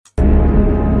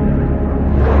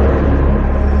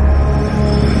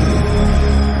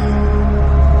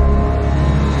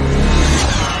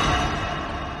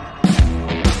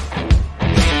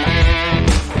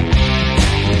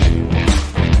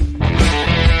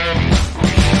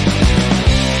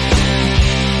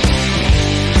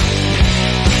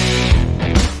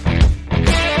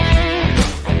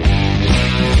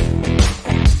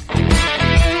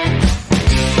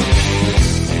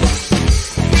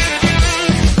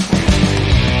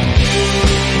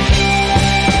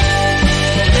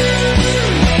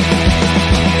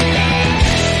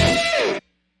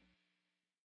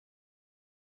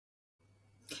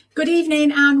Good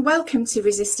evening and welcome to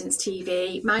Resistance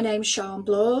TV. My name's Sian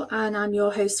Bloor and I'm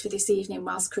your host for this evening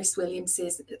whilst Chris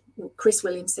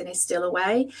Williamson is still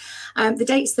away. The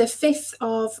date's the 5th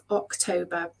of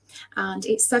October and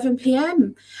it's 7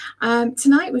 p.m.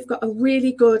 Tonight we've got a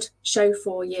really good show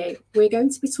for you. We're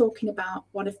going to be talking about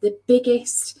one of the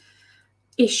biggest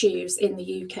issues in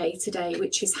the UK today,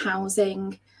 which is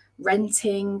housing,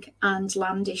 renting and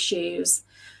land issues.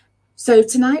 So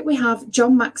tonight we have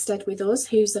John Maxted with us,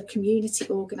 who's a community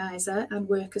organiser and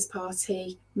Workers'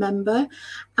 Party member,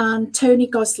 and Tony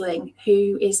Gosling,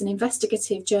 who is an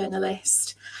investigative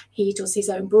journalist. He does his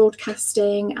own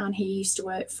broadcasting and he used to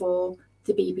work for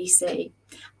the BBC.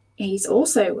 He's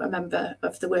also a member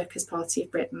of the Workers' Party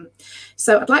of Britain.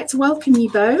 So I'd like to welcome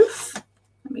you both.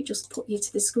 Let me just put you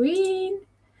to the screen.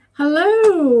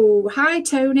 Hello. Hi,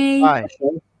 Tony. Hi.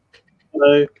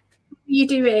 Hello. How are you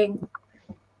doing?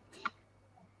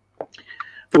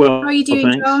 Well, how are you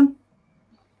doing, thanks. John?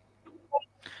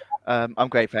 I'm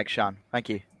great, thanks, Sian. Thank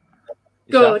you.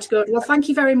 Good. Well, thank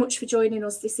you very much for joining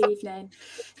us this evening.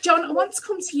 John, I want to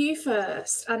come to you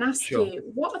first and ask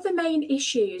you, what are the main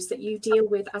issues that you deal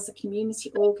with as a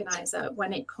community organiser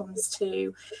when it comes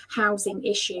to housing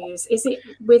issues? Is it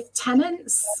with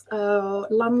tenants,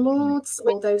 landlords,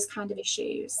 or those kind of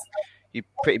issues? You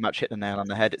pretty much hit the nail on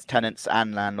the head. It's tenants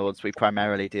and landlords we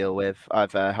primarily deal with.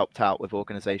 I've helped out with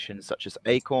organisations such as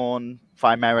Acorn,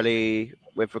 primarily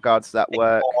with regards to that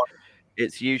work.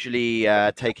 It's usually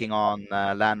taking on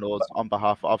landlords on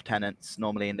behalf of tenants,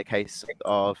 normally in the case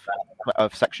of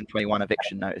Section 21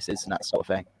 eviction notices and that sort of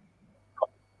thing.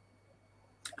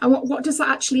 And what does that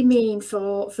actually mean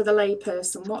for the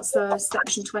layperson? What's the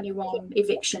Section 21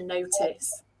 eviction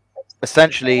notice?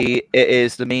 Essentially, it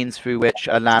is the means through which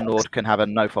a landlord can have a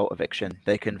no-fault eviction.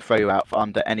 They can throw you out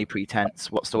under any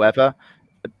pretense whatsoever.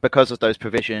 Because of those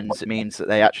provisions, it means that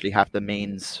they actually have the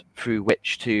means through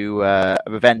which to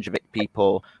revenge evict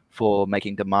people for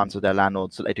making demands of their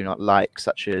landlords that they do not like,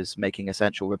 such as making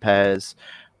essential repairs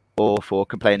or for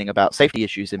complaining about safety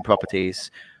issues in properties.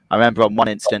 I remember on one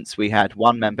instance, we had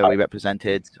one member we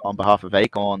represented on behalf of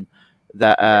Acorn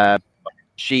that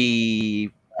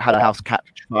she had a house catch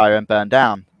fire and burn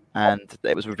down, and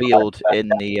it was revealed in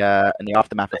the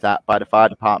aftermath of that by the fire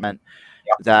department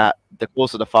that the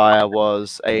cause of the fire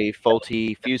was a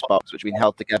faulty fuse box which had been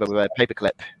held together with a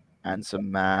paperclip and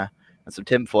some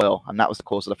tin foil, and that was the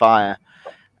cause of the fire.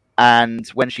 And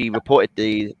when she reported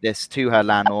this to her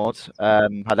landlord, her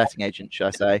letting agent, should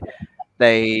I say,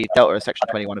 they dealt her a Section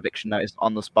 21 eviction notice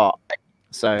on the spot.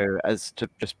 So as to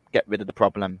just get rid of the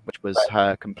problem, which was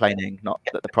her complaining, not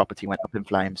that the property went up in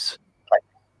flames.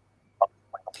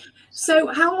 So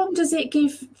how long does it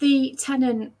give the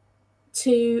tenant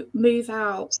to move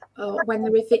out when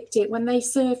they're evicted, when they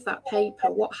serve that paper?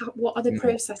 What are the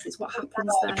processes? What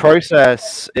happens then? The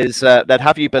process is they'd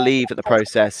have you believe that the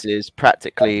process is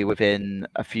practically within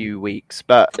a few weeks,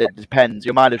 but it depends.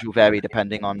 Your mileage will vary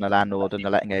depending on the landlord and the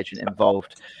letting agent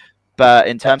involved. But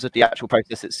in terms of the actual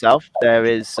process itself, there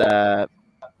is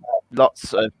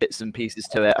lots of bits and pieces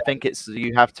to it. I think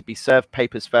you have to be served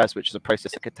papers first, which is a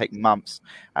process that could take months,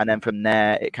 and then from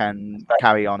there it can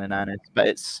carry on in earnest. But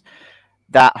it's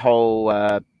that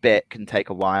whole bit can take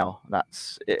a while.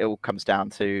 It all comes down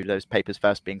to those papers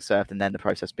first being served, and then the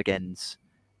process begins.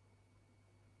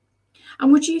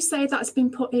 And would you say that's been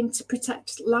put in to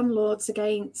protect landlords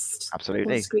against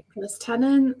absolutely unscrupulous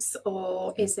tenants,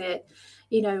 or is it,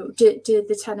 do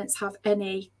the tenants have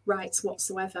any rights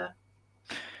whatsoever?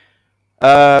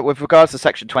 With regards to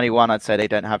Section 21, I'd say they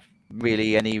don't have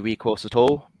really any recourse at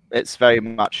all. It's very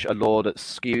much a law that's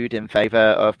skewed in favour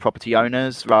of property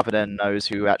owners rather than those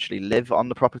who actually live on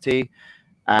the property,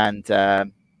 and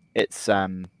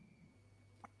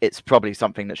it's probably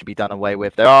something that should be done away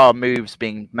with. There are moves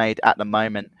being made at the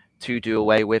moment to do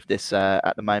away with this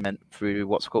at the moment through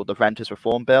what's called the Renters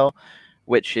Reform Bill,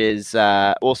 which is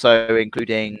also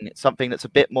including something that's a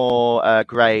bit more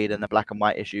grey than the black and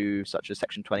white issue, such as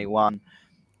Section 21,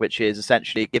 which is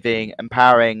essentially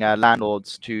empowering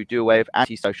landlords to do away with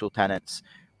antisocial tenants,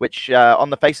 which on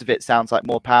the face of it sounds like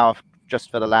more power just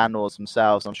for the landlords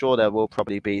themselves. I'm sure there will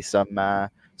probably be some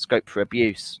scope for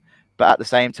abuse, but at the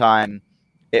same time,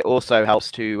 it also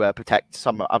helps to protect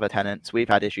some other tenants. We've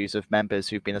had issues of members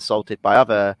who've been assaulted by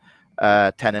other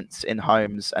tenants in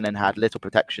homes and then had little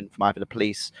protection from either the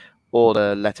police or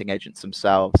the letting agents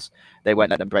themselves. They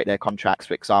won't let them break their contracts,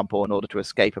 for example, in order to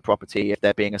escape a property if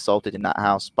they're being assaulted in that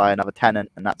house by another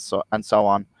tenant, and so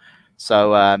on.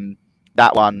 So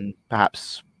that one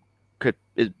perhaps could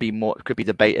be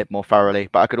debated more thoroughly,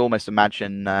 but I could almost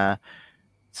imagine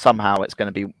somehow it's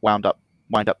going to be wind up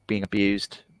being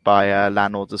abused by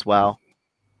landlords as well.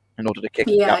 in order to kick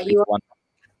Yeah, out people on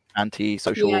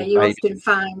anti-social you behaviour.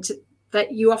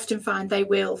 often find they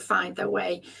will find their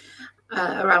way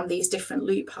around these different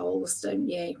loopholes, don't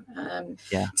you?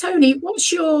 Yeah. Tony, what's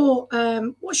your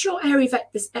area of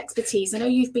expertise? I know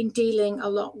you've been dealing a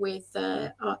lot with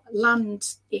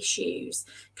land issues.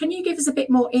 Can you give us a bit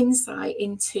more insight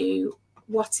into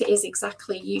what it is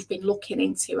exactly you've been looking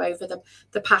into over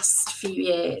the past few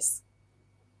years?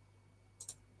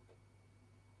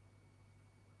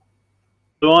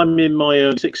 So I'm in my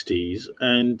early 60s,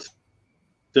 and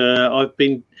I've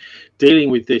been dealing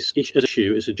with this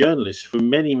issue as a journalist for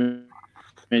many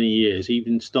years,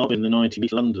 even starting in the 90s in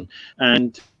London.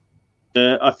 And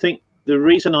I think the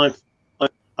reason I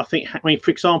mean,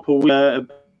 for example, a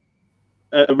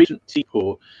recent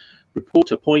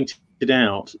reporter pointed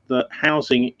out that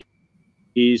housing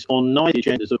is on neither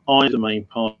agendas of either main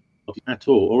party at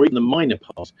all, or even the minor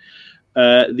parties.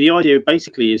 The idea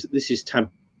basically is that this is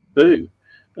taboo.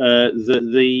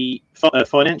 The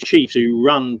financial chiefs who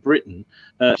run Britain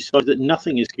decided that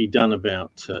nothing is to be done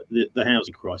about the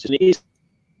housing crisis, and it is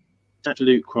an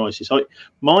absolute crisis.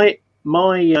 My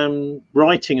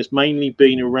writing has mainly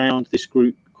been around this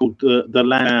group called the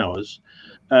Land Hours,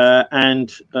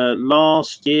 and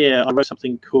last year I wrote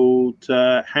something called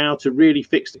 "How to Really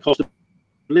Fix the Cost of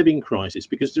Living Crisis,"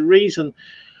 because the reason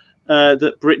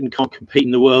that Britain can't compete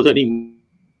in the world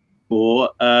anymore,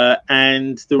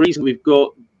 and the reason we've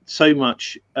got so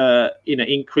much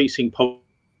increasing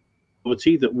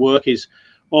poverty, that work is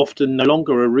often no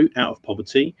longer a route out of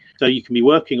poverty, so you can be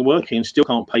working and still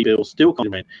can't pay bills, still can't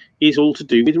rent, is all to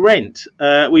do with rent.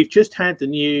 We've just had the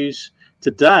news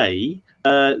today,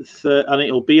 and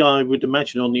it'll be, I would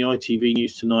imagine, on the ITV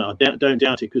news tonight. I don't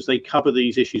doubt it, because they cover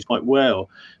these issues quite well.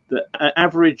 The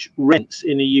average rents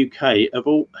in the UK have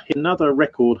all hit another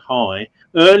record high.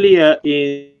 Earlier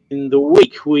in the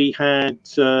week, we had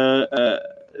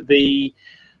the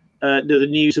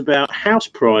news about house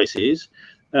prices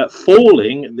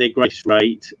falling at their greatest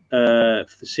rate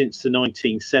since the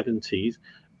 1970s,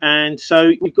 and so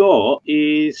what we've got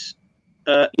is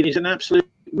it is an absolute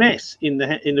mess in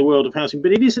the world of housing.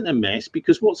 But it isn't a mess,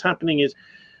 because what's happening is,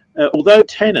 although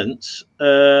tenants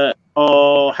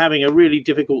are having a really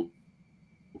difficult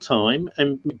time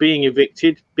and being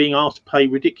evicted, being asked to pay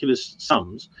ridiculous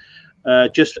sums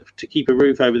just to keep a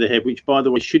roof over their head, which, by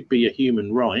the way, should be a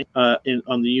human right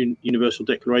on the Universal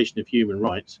Declaration of Human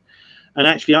Rights. And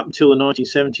actually, up until the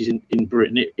 1970s in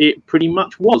Britain, it pretty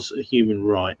much was a human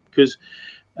right, because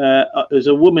there's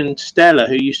a woman, Stella,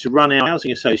 who used to run our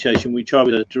housing association, which I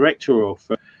was a director of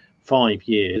for 5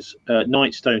 years,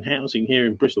 Nightstone Housing here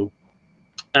in Bristol.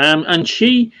 And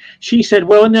she said,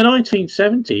 well, in the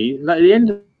 1970s, at the end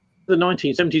of the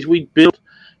 1970s, we built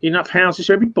enough houses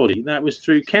for everybody. That was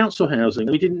through council housing.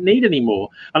 We didn't need any more.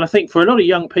 And I think for a lot of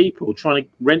young people trying to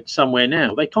rent somewhere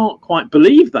now, they can't quite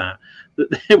believe that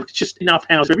there was just enough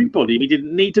house for everybody. We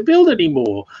didn't need to build any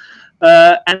more.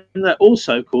 And that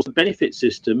also, of course, the benefit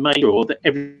system made sure that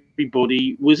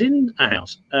everybody was in a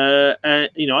house. I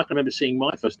can remember seeing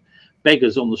my first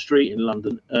beggars on the street in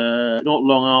London not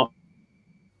long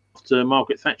after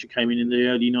Margaret Thatcher came in the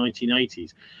early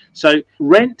 1980s. So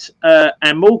rent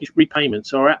and mortgage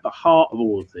repayments are at the heart of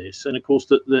all of this. And of course,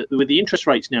 with the interest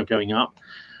rates now going up,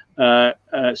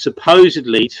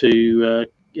 supposedly to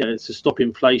stop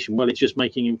inflation, well, it's just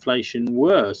making inflation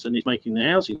worse, and it's making the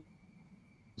housing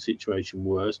situation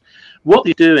worse. What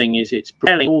they're doing is it's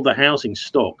propelling all the housing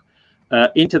stock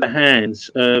into the hands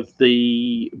of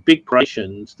the big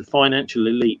corporations, the financial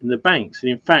elite, and the banks.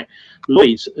 And in fact,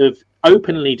 Lloyds have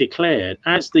openly declared,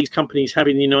 as these companies have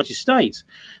in the United States,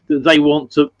 that they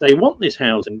want this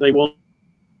housing, they want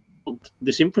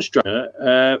this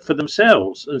infrastructure for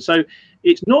themselves. And so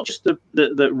it's not just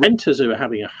the renters who are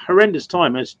having a horrendous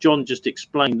time, as John just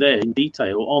explained there in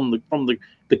detail from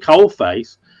the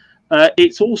coalface.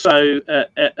 It's also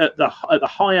at the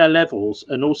higher levels,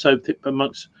 and also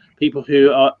amongst people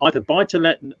who are either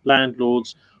buy-to-let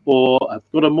landlords or have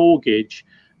got a mortgage.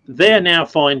 They're now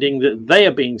finding that they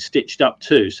are being stitched up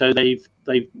too. So they've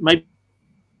maybe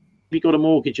got a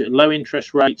mortgage at low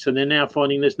interest rates, and they're now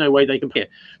finding there's no way they can pay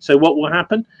it. So what will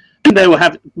happen? They will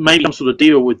have maybe some sort of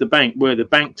deal with the bank, where the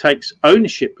bank takes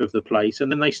ownership of the place,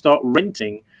 and then they start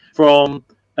renting from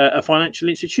a financial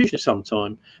institution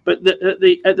sometime. But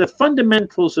the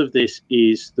fundamentals of this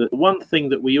is that one thing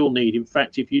that we all need, in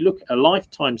fact, if you look at a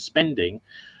lifetime spending,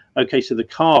 okay, so the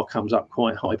car comes up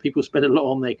quite high. People spend a lot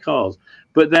on their cars,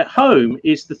 but their home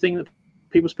is the thing that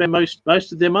people spend most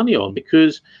of their money on,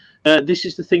 because this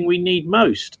is the thing we need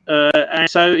most. And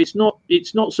so it's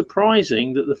not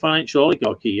surprising that the financial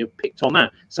oligarchy have picked on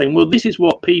that, saying, well, this is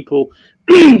what people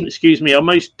excuse me, are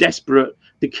most desperate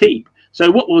to keep. So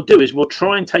what we'll do is we'll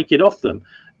try and take it off them,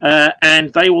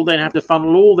 and they will then have to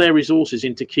funnel all their resources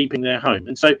into keeping their home.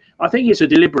 And so I think it's a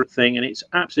deliberate thing, and it's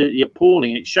absolutely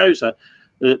appalling. It shows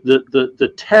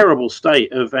the terrible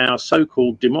state of our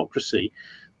so-called democracy,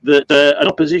 that an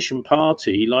opposition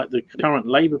party like the current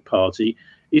Labour Party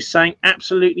is saying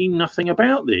absolutely nothing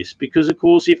about this. Because, of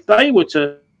course, if they were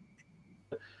to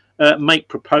make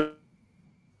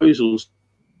proposals,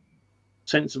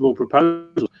 sensible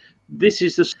proposals, this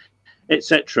is the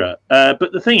etc.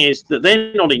 But the thing is that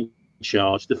they're not in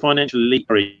charge. The financial elite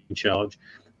are in charge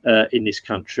in this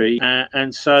country,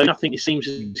 and so nothing seems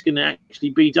is going to actually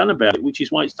be done about it, which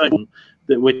is why it's so important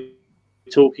that we're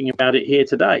talking about it here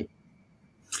today.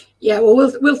 Yeah,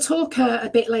 well, we'll talk a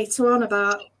bit later on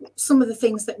about some of the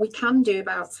things that we can do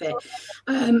about it.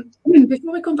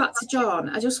 Before we come back to John,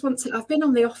 I've been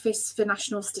on the Office for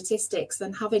National Statistics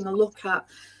and having a look at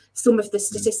some of the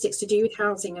statistics to do with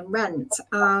housing and rent.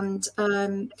 And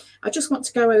I just want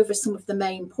to go over some of the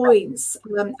main points.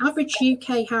 Average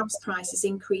UK house prices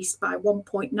increased by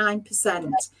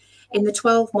 1.9% in the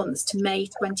 12 months to May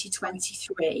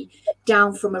 2023,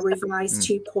 down from a revised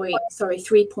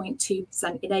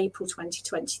 3.2% in April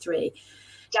 2023.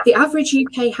 The average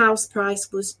UK house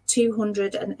price was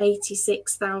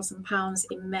 £286,000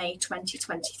 in May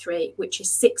 2023, which is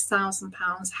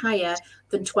 £6,000 higher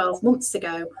than 12 months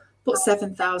ago, but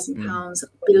 £7,000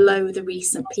 below the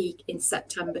recent peak in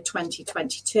September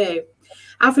 2022.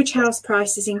 Average house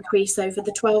prices increased over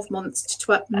the 12 months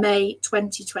to May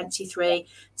 2023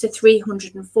 to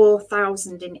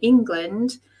 304,000 in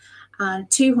England, and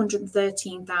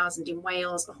 213,000 in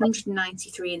Wales,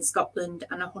 193 in Scotland,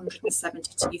 and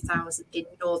 172,000 in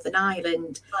Northern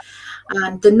Ireland.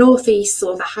 And the North East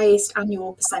saw the highest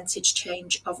annual percentage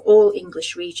change of all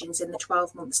English regions in the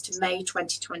 12 months to May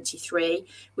 2023,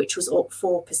 which was up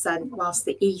 4%, whilst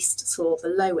the East saw the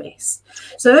lowest.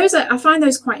 So I find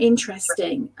those quite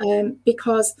interesting,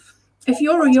 because if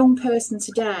you're a young person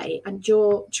today and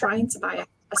you're trying to buy a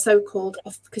so-called,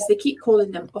 because they keep calling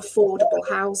them affordable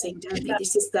housing, don't they?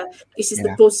 This is the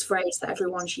buzz phrase that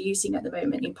everyone's using at the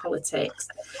moment in politics.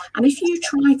 And if you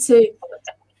try to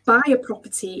buy a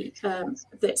property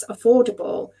that's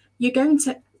affordable, you're going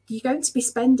to be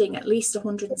spending at least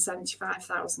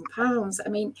 £175,000. I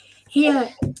mean, here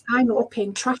I'm up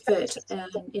in Trafford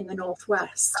in the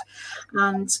northwest,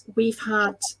 and we've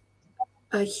had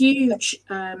a huge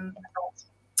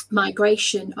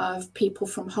migration of people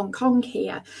from Hong Kong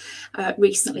here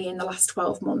recently in the last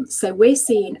 12 months. So we're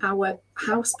seeing our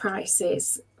house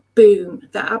prices boom.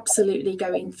 They're absolutely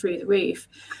going through the roof,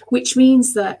 which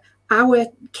means that our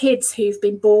kids who've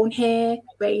been born here,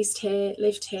 raised here,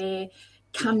 lived here,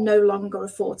 can no longer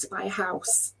afford to buy a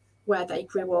house where they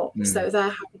grew up. So they're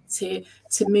having to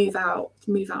move out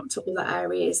to other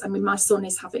areas. I mean, my son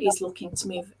is looking to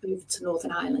move over to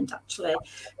Northern Ireland, actually,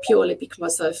 purely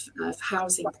because of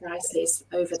housing prices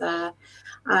over there.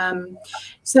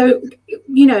 So,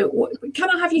 you know,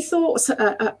 can I have your thoughts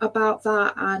about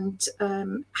that, and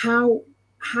how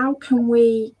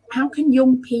can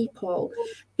young people,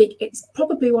 it's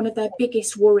probably one of their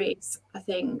biggest worries, I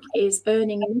think, is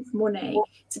earning enough money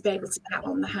to be able to get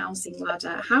on the housing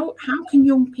ladder. How can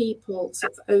young people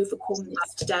sort of overcome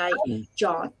this today,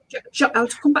 John? I'll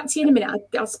come back to you in a minute.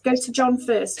 I'll go to John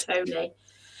first, Tony.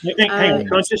 Can I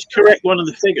just correct one of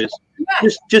the figures? Yeah.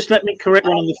 Just let me correct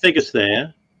one of the figures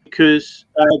there, because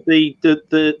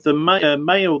the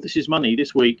Mail, This Is Money,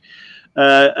 this week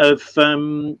have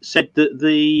said that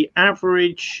the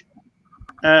average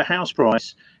house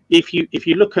price, if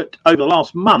you look at over the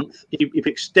last month, if you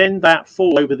extend that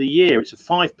fall over the year, it's a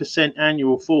 5%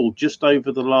 annual fall just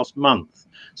over the last month.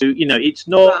 So, you know, it's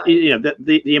not, you know,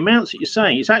 the amounts that you're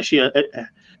saying, it's actually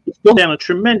it's gone down a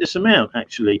tremendous amount,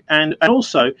 actually. And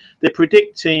also they're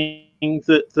predicting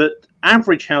that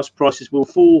average house prices will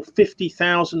fall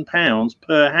 £50,000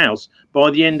 per house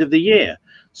by the end of the year.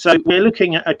 So we're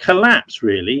looking at a collapse,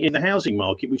 really, in the housing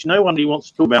market, which no one really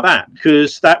wants to talk about that,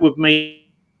 because that would mean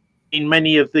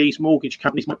many of these mortgage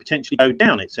companies might potentially go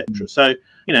down, etc. So,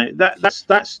 you know,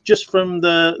 that's just from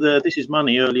the This Is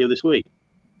Money earlier this week.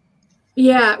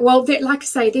 Yeah, well, like I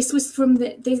say, this was from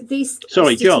these.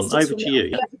 Sorry, John, over to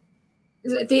you.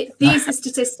 These are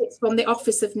statistics from the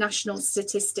Office of National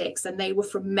Statistics, and they were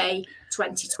from May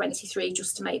 2023,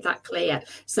 just to make that clear.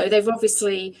 So they've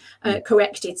obviously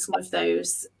corrected some of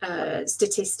those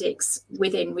statistics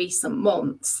within recent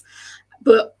months.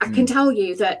 But I can tell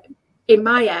you that in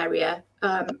my area,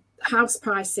 house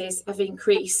prices have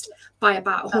increased by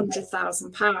about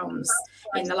 £100,000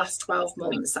 in the last 12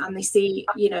 months, and we see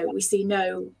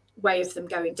no way of them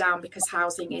going down because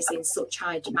housing is in such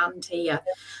high demand here.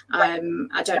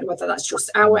 I don't know whether that's just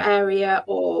our area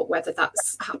or whether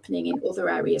that's happening in other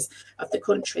areas of the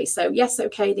country. So yes,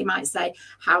 okay, they might say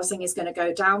housing is going to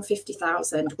go down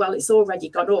 50,000. Well, it's already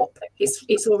gone up.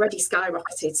 It's already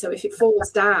skyrocketed. So if it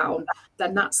falls down,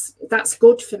 then that's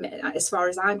good for me as far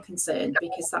as I'm concerned,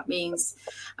 because that means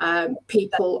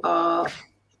people are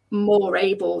more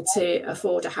able to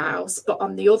afford a house. But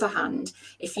on the other hand,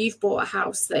 if you've bought a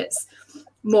house that's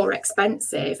more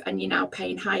expensive and you're now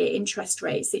paying higher interest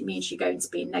rates, it means you're going to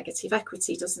be in negative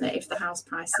equity, doesn't it, if the house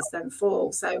prices then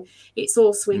fall? So it's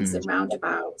all swings and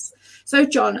roundabouts. So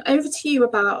John, over to you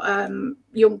about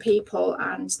young people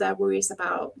and their worries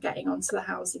about getting onto the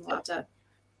housing ladder.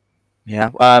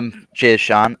 Yeah. Cheers,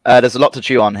 Sian. There's a lot to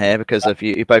chew on here because of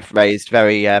you both raised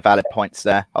very valid points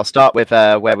there. I'll start with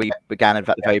where we began at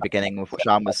the very beginning with what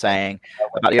Sian was saying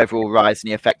about the overall rise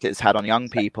and the effect it's had on young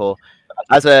people.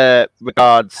 As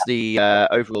regards the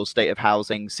overall state of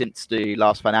housing since the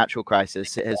last financial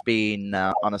crisis, it has been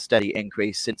on a steady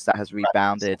increase since that has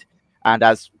rebounded. And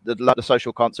as the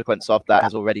social consequence of that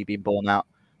has already been borne out,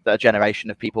 that a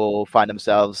generation of people find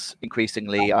themselves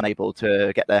increasingly unable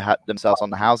to get themselves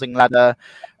on the housing ladder,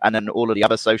 and then all of the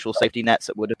other social safety nets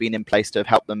that would have been in place to have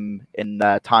helped them in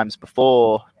times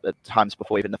before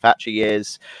even the Thatcher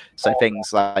years. So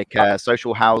things like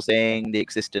social housing, the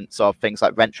existence of things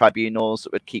like rent tribunals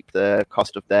that would keep the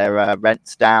cost of their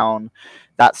rents down.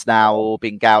 That's now all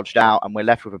being gouged out, and we're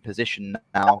left with a position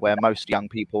now where most young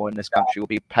people in this country will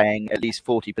be paying at least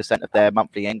 40% of their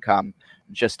monthly income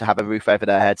just to have a roof over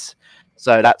their heads.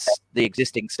 So that's the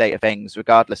existing state of things,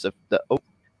 regardless of the. Oh,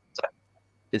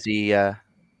 is he?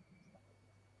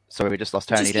 Sorry, we just lost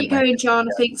Tony. Just keep going, John.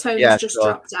 I think Tony's just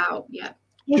dropped out. Yeah.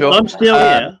 Sure. I'm still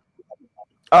here.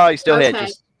 Oh, he's still here.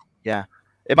 Yeah.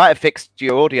 It might have fixed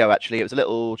your audio. Actually, it was a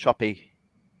little choppy.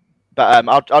 But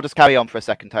I'll just carry on for a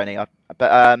second, Tony.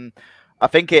 I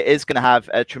think it is going to have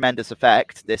a tremendous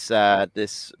effect,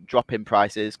 this drop in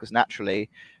prices, because naturally,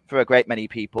 for a great many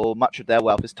people, much of their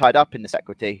wealth is tied up in this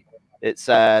equity. It's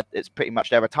pretty much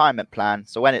their retirement plan.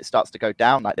 So when it starts to go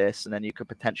down like this, and then you could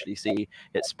potentially see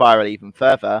it spiral even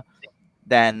further,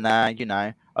 then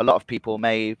a lot of people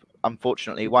may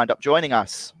unfortunately wind up joining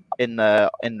us in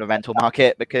the rental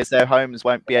market because their homes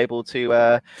won't be able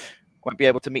to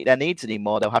meet their needs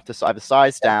anymore. They'll have to either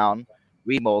size down,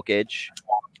 remortgage,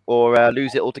 or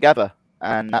lose it altogether.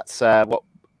 And that's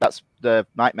the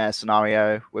nightmare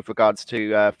scenario with regards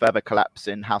to further collapse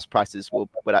in house prices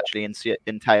would actually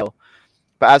entail.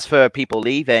 But as for people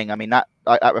leaving, I mean, that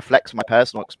reflects my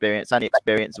personal experience and the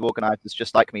experience of organisers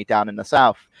just like me down in the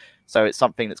south. So it's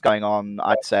something that's going on,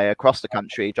 I'd say, across the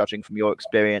country, judging from your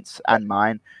experience and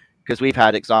mine, because we've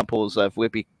had examples of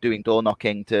we'd be doing door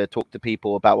knocking to talk to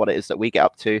people about what it is that we get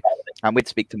up to, and we'd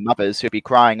speak to mothers who'd be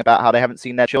crying about how they haven't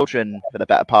seen their children for the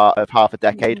better part of half a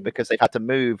decade because they've had to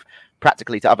move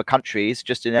practically to other countries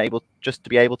just to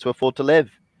be able to afford to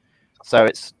live. So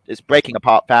it's breaking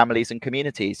apart families and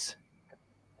communities.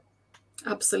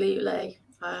 Absolutely.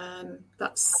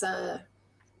 That's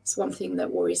one thing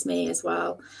that worries me as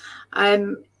well.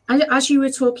 As you were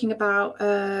talking about,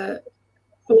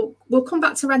 we'll come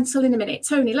back to rental in a minute.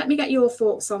 Tony, let me get your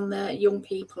thoughts on the young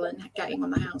people and getting on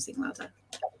the housing ladder.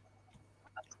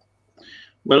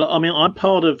 Well, I mean, I'm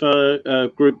part of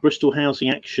a group, Bristol Housing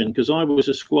Action, because I was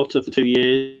a squatter for 2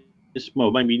 years,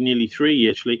 well, maybe nearly 3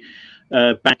 years, actually,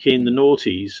 back in the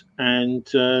noughties. And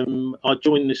I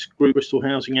joined this group, Bristol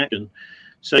Housing Action.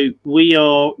 So we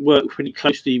work pretty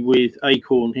closely with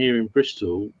Acorn here in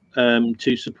Bristol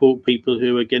to support people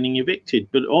who are getting evicted.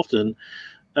 But often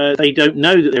they don't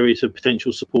know that there is a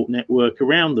potential support network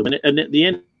around them. And at the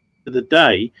end of the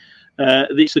day,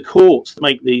 it's the courts that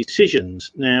make these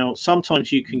decisions. Now,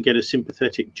 sometimes you can get a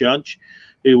sympathetic judge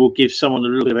who will give someone a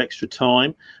little bit of extra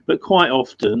time, but quite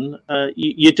often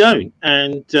you don't.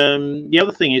 And the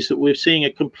other thing is that we're seeing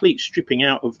a complete stripping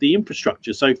out of the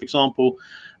infrastructure. So, for example,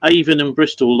 Avon and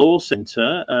Bristol Law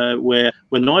Centre, where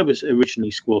when I was originally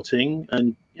squatting,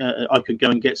 and I could go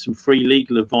and get some free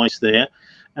legal advice there,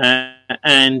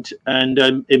 and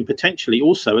potentially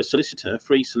also a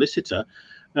free solicitor,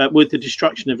 with the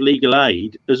destruction of legal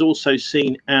aid, has also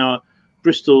seen our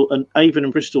Avon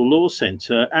and Bristol Law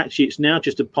Centre. Actually, it's now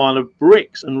just a pile of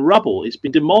bricks and rubble. It's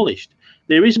been demolished.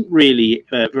 There isn't really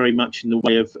very much in the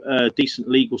way of decent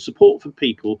legal support for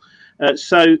people.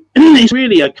 So it's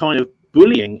really a kind of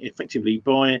bullying, effectively,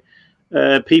 by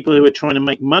people who are trying to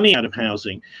make money out of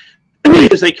housing.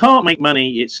 Because they can't make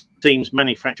money, it's seems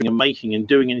manufacturing and making and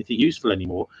doing anything useful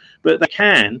anymore, but they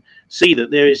can see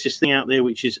that there is this thing out there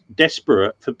which is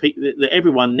desperate for people that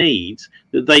everyone needs,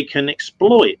 that they can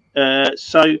exploit.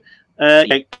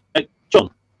 John.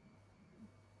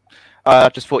 I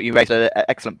just thought you raised an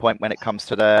excellent point when it comes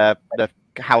to the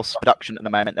house production at the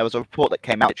moment. There was a report that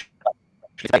came out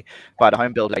by the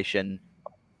Home Builder Association,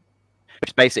 which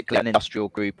is basically an industrial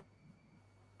group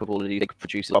of all of the big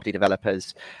producers, property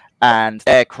developers, and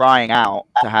they're crying out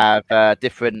to have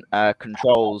different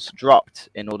controls dropped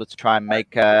in order to try and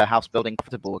make house building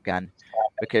profitable again,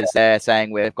 because they're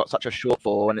saying we've got such a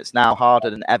shortfall and it's now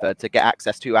harder than ever to get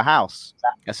access to a house.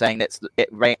 They're saying that it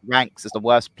ranks as the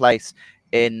worst place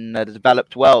in the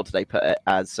developed world. They put it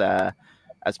as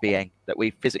being that we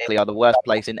physically are the worst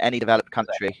place in any developed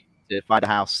country to find a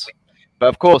house. But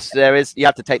of course, you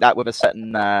have to take that with a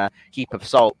certain heap of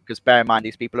salt, because bear in mind,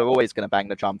 these people are always going to bang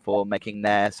the drum for making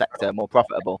their sector more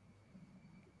profitable.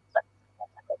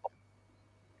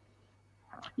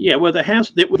 Yeah, well,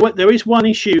 there is one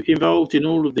issue involved in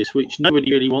all of this which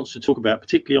nobody really wants to talk about,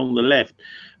 particularly on the left,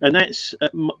 and that's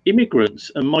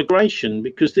immigrants and migration,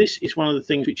 because this is one of the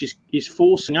things which is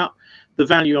forcing up the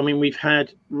value. I mean, we've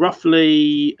had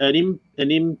roughly an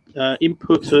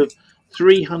input of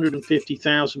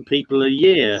 350,000 people a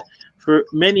year for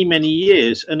many, many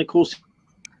years. And of course,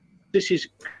 this is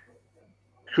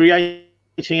creating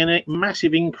a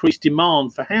massive increased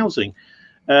demand for housing.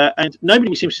 And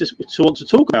nobody seems to want to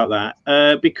talk about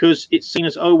that because it's seen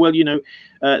as, oh, well,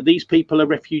 these people are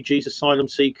refugees, asylum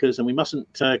seekers, and we mustn't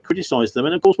criticise them.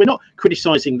 And of course, we're not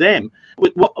criticising them.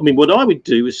 What I would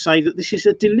do is say that this is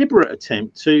a deliberate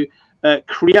attempt to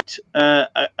create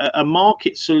a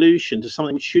market solution to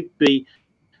something which should be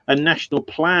a national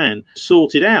plan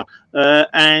sorted out,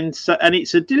 and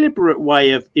it's a deliberate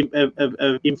way of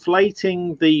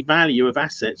inflating the value of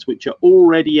assets which are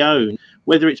already owned,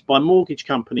 whether it's by mortgage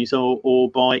companies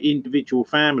or by individual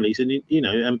families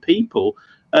and people.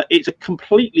 It's a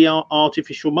completely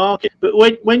artificial market. But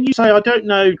when you say, I don't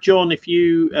know, John, if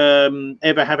you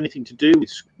ever have anything to do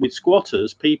with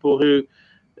squatters, people who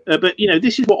but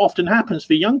this is what often happens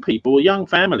for young people or young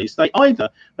families. They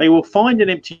will find an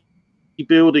empty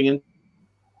building and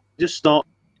just start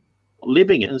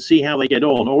living it and see how they get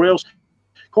on, or else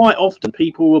quite often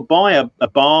people will buy a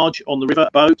barge on the river,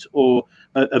 boat, or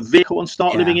a vehicle and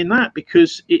start living in that,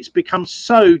 because it's become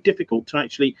so difficult to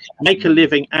actually make a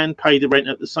living and pay the rent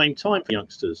at the same time for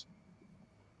youngsters.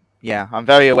 Yeah, I'm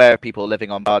very aware of people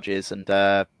living on barges and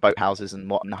boat houses and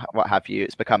what have you.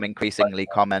 It's become increasingly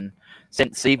common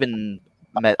since even,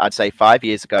 I'd say, 5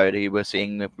 years ago, you were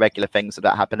seeing regular things of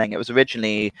that happening. It was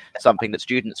originally something that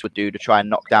students would do to try and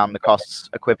knock down the costs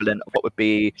equivalent of what would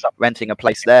be renting a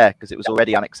place there, because it was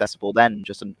already inaccessible then,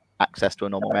 just an access to a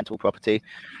normal rental property.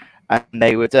 And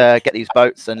they would get these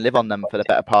boats and live on them for the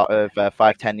better part of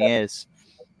 5-10 years.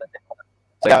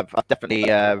 So yeah, I've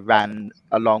definitely ran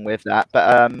along with that.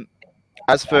 But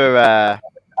as for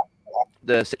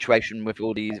the situation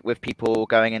with people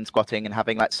going in squatting and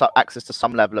having access to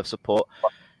some level of support,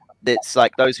 it's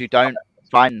like those who don't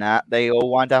find that, they all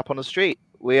wind up on the street.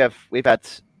 We've had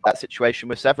that situation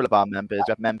with several of our members.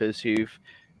 We have members who've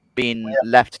been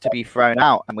left to be thrown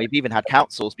out, and we've even had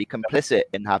councils be complicit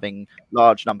in having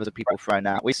large numbers of people thrown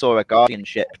out. We saw a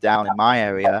guardianship down in my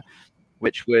area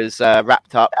which was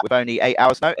wrapped up with only 8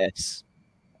 hours notice.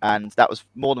 And that was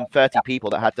more than 30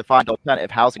 people that had to find alternative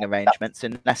housing arrangements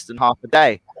in less than half a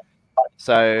day.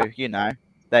 So,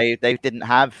 they didn't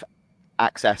have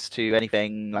access to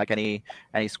anything like any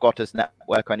squatters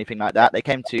network or anything like that. They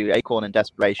came to Acorn in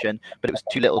desperation, but it was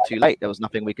too little too late. There was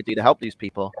nothing we could do to help these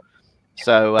people.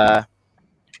 So,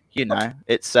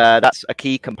 it's that's a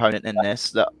key component in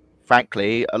this, that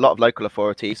frankly, a lot of local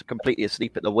authorities are completely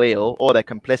asleep at the wheel, or they're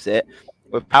complicit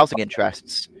with housing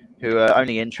interests who are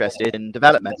only interested in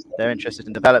development. They're interested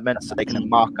in development so they can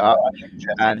mark up,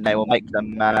 and they will make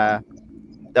them,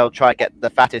 they'll try and get the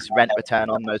fattest rent return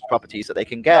on those properties that they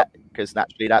can get, because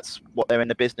naturally that's what they're in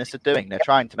the business of doing. They're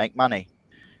trying to make money.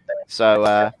 So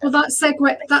well, that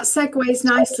segues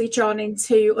nicely, John,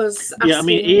 into us asking, I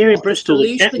mean, here in Bristol,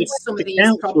 to some of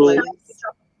these problems.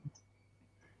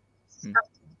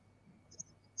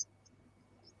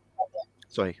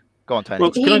 Sorry, go on, Tony.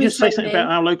 Well, can I just say something about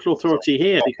our local authority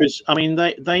here? Because I mean,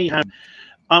 they have.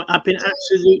 I've been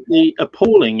absolutely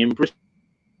appalling in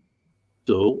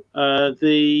Bristol.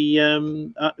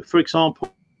 For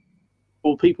example,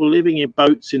 people living in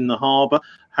boats in the harbour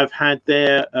have had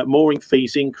their mooring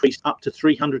fees increased up to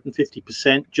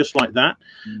 350%, just like that.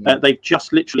 They've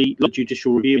just literally got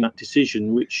judicial review in that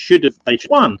decision, which should have they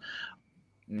won.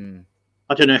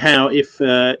 I don't know how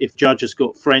if Judge has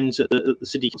got friends at the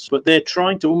city council, but they're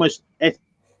trying to almost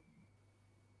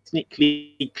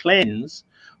ethnically cleanse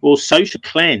or social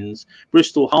cleanse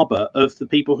Bristol Harbour of the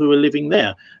people who are living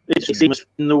there. It seems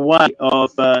in the way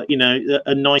of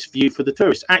a nice view for the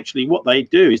tourists. Actually, what they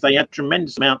do is they add a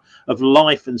tremendous amount of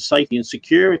life and safety and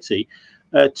security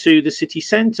to the city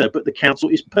centre, but the council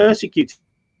is persecuting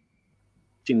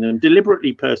them,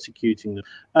 deliberately persecuting them.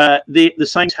 The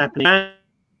same's happening up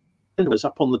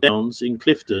on the Downs in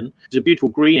Clifton. It's a beautiful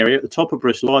green area at the top of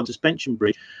Bristol by the suspension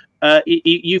bridge.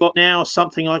 You've got now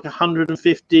something like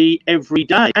 150 every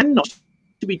day, and not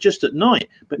to be just at night,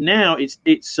 but now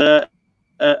it's a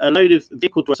load of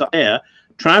vehicle drivers up there,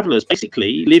 travellers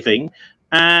basically living,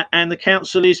 and the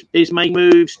council is making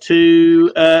moves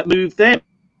to move them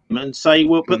and say,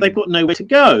 well, but they've got nowhere to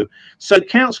go. So the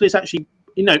council is actually,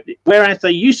 whereas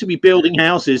they used to be building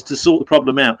houses to sort the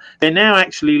problem out, they're now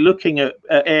actually looking at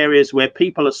areas where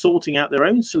people are sorting out their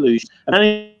own solutions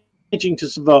and managing to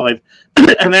survive,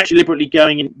 and actually deliberately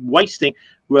going and wasting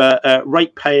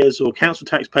ratepayers or council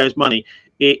taxpayers' money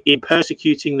in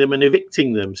persecuting them and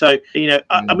evicting them. So,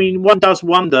 I mean, one does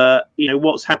wonder,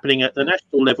 what's happening at the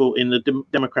national level in the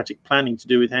democratic planning to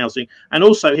do with housing, and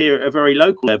also here at a very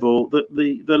local level, that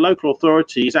the local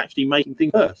authority is actually making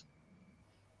things worse.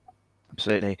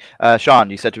 Absolutely. Sean,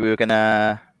 you said we were going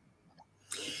to...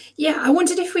 Yeah, I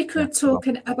wondered if we could talk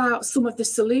about some of the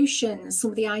solutions,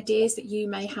 some of the ideas that you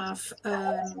may have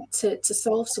to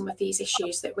solve some of these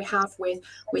issues that we have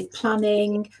with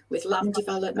planning, with land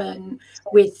development,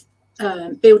 with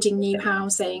building new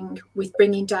housing, with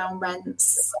bringing down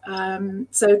rents.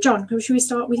 So, John, should we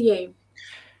start with you?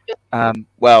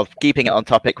 Well, keeping it on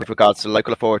topic with regards to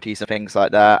local authorities and things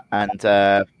like that,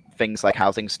 and things like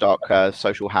housing stock,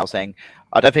 social housing,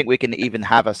 I don't think we can even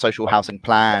have a social housing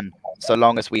plan so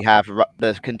long as we have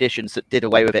the conditions that did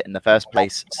away with it in the first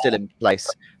place still in place.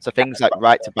 So things like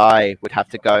right to buy would have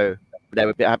to go.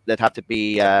 There'd have to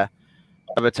be a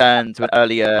return to an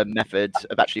earlier method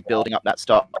of actually building up that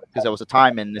stock, because there was a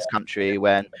time in this country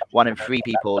when 1 in 3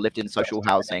 people lived in social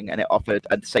housing, and it offered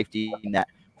a safety net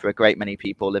for a great many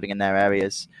people living in their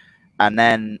areas. And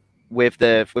then with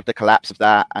the collapse of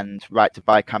that and right to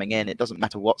buy coming in, it doesn't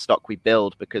matter what stock we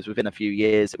build, because within a few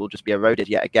years it will just be eroded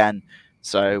yet again.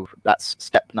 So that's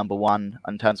step number 1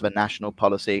 in terms of a national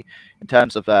policy. In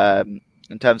terms of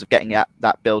getting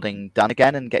that building done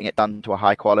again and getting it done to a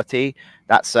high quality,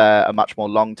 that's a much more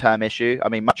long-term issue. I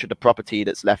mean, much of the property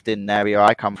that's left in the area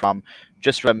I come from,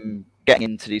 just from getting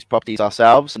into these properties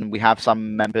ourselves, and we have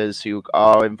some members who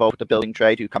are involved with the building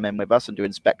trade who come in with us and do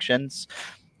inspections.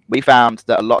 We found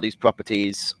that a lot of these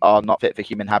properties are not fit for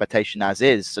human habitation as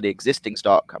is. So the existing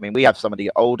stock, I mean, we have some of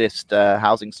the oldest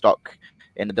housing stock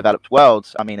in the developed world.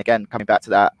 I mean, again, coming back to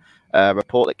that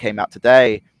report that came out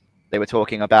today, they were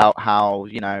talking about how,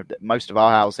 most of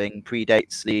our housing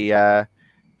predates the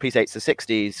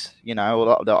 60s.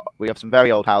 We have some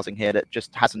very old housing here that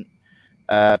just hasn't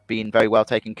been very well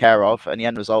taken care of. And the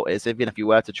end result is, even if you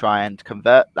were to try and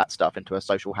convert that stuff into a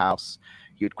social house,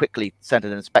 you'd quickly send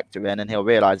an inspector in and he'll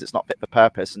realize it's not fit for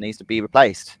purpose and needs to be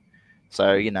replaced.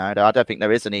 So, I don't think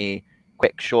there is any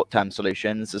quick short-term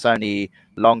solutions. There's only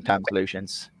long-term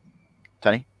solutions.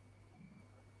 Tony?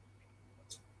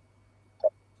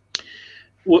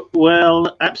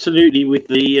 Well, absolutely. With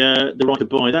the right to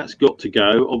buy, that's got to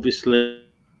go, obviously.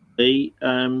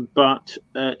 But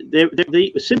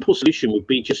the simple solution would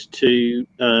be just to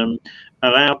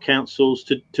allow councils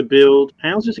to build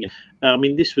houses again. I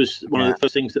mean, this was one of the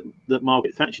first things that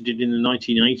Margaret Thatcher did in the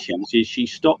 1980s, is she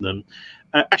stopped them.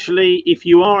 Actually, if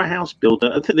you are a house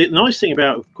builder, the nice thing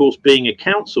about, of course, being a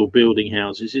council building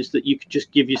houses is that you can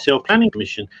just give yourself planning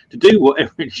permission to do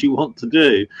whatever it is you want to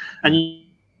do. And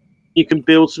you can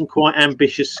build some quite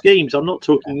ambitious schemes. I'm not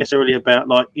talking necessarily about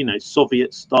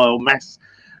Soviet style mass,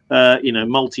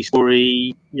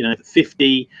 multi-story,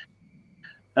 50,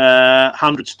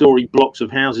 100-story blocks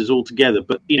of houses all together.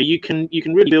 But you can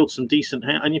really build some decent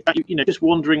house. And in fact, just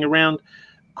wandering around,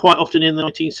 quite often in the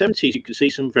 1970s, you could see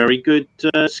some very good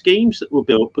schemes that were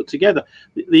put together.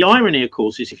 The irony, of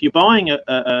course, is if you're buying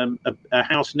a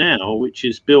house now, which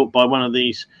is built by one of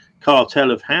these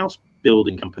cartel of house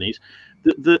building companies,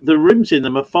 the rooms in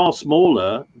them are far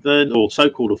smaller than, or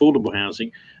so-called affordable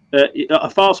housing, are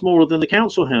far smaller than the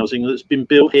council housing that's been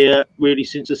built here really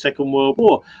since the Second World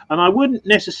War. And I wouldn't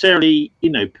necessarily,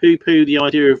 poo-poo the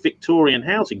idea of Victorian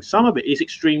housing. Some of it is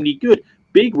extremely good.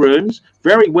 Big rooms,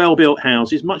 very well-built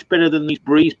houses, much better than these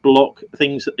breeze block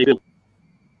things that they build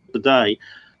today.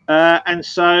 And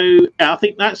so I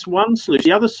think that's one solution.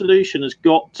 The other solution has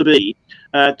got to be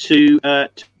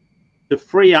to to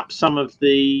free up some of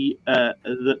the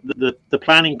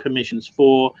planning permissions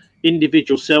for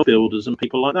individual self-builders and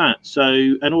people like that. So,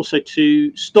 and also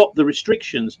to stop the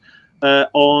restrictions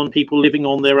on people living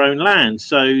on their own land.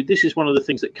 So this is one of the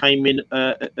things that came in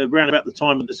around about the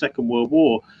time of the Second World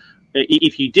War.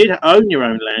 If you did own your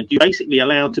own land, you're basically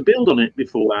allowed to build on it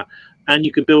before that, and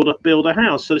you could build a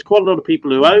house. So there's quite a lot of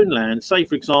people who own land, say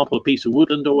for example a piece of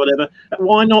woodland or whatever.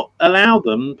 Why not allow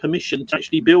them permission to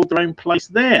actually build their own place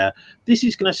there? This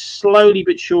is going to slowly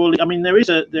but surely. I mean, there is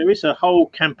a whole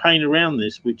campaign around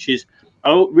this, which is,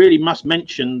 I really must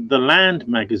mention the Land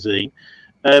magazine.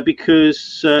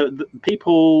 Because the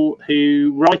people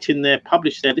who write in there,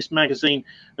 publish there, this magazine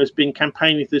has been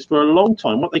campaigning for this for a long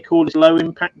time. What they call is low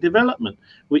impact development,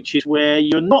 which is where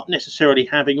you're not necessarily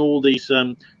having all these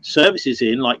services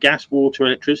in, like gas, water,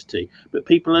 electricity, but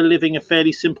people are living a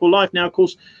fairly simple life. Now, of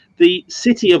course, the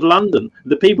City of London,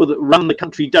 the people that run the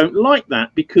country, don't like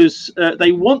that, because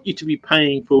they want you to be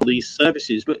paying for all these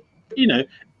services. But, you know,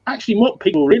 actually what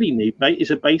people really need, mate, is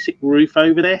a basic roof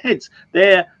over their heads.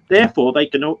 Therefore, they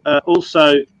can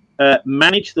also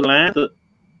manage the land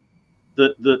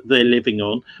that they're living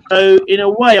on. So, in a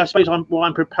way, I suppose what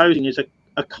I'm proposing is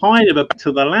a kind of a back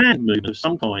to the land movement of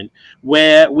some kind,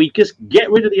 where we just get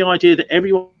rid of the idea that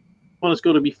everyone has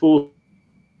got to be forced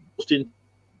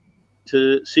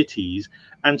into cities,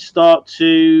 and start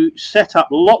to set up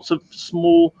lots of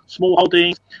small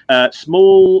holdings,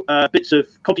 small bits of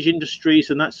cottage industries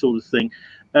and that sort of thing.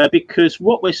 Because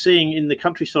what we're seeing in the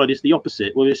countryside is the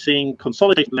opposite. We're seeing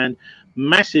consolidated land,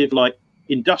 massive like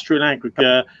industrial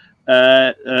agriculture,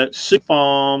 soup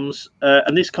farms,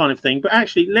 and this kind of thing. But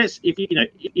actually,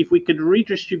 if we could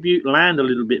redistribute land a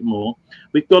little bit more,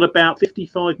 we've got about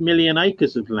 55 million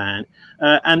acres of land,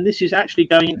 and this is actually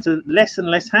going into less and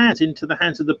less hands, into the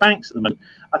hands of the banks at the moment.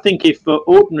 I think if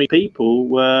ordinary people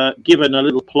were given a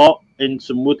little plot in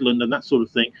some woodland and that sort of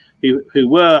thing, who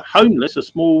were homeless, a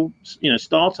small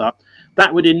startup,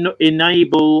 that would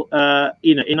enable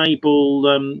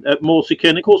more secure.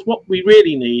 And of course, what we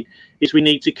really need is we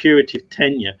need security of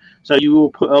tenure. So you will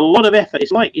put a lot of effort.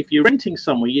 It's like if you're renting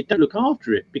somewhere, you don't look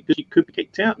after it because you could be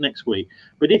kicked out next week.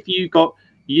 But if you got,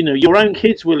 your own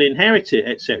kids will inherit it,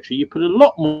 etc., you put a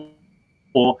lot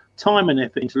more time and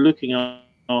effort into looking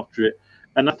after it.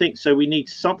 And I think so. We need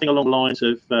something along the lines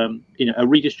of a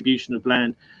redistribution of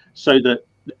land, so that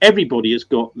everybody has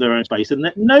got their own space and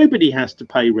that nobody has to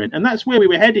pay rent. And that's where we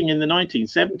were heading in the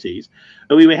 1970s.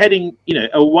 We were heading,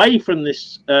 away from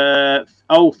this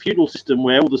old feudal system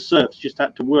where all the serfs just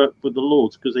had to work for the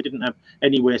lords because they didn't have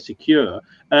anywhere secure,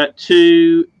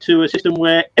 to a system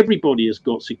where everybody has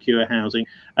got secure housing.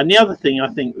 And the other thing I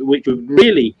think which would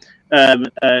really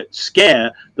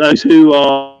scare those who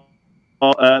are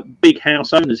big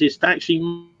house owners is to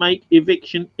actually make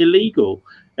eviction illegal.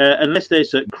 Unless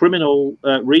there's a criminal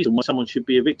reason why someone should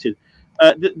be evicted.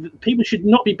 People should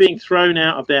not be being thrown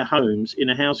out of their homes in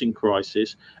a housing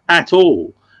crisis at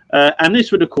all. And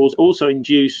this would, of course, also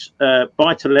induce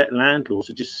buy-to-let landlords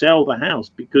to just sell the house,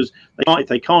 because if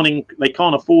they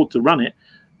can't afford to run it,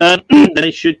 then they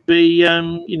should be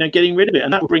getting rid of it,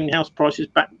 and that will bring house prices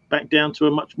back down to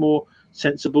a much more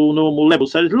sensible, normal level.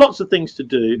 So there's lots of things to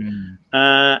do,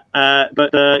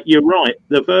 but you're right.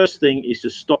 The first thing is to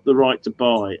stop the right to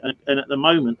buy, and at the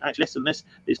moment, actually,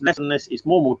 it's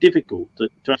more and more difficult to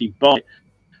actually buy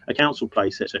a council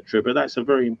place, etc. But that's a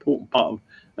very important part of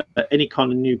any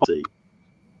kind of new policy.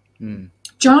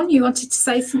 John, you wanted to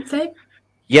say something?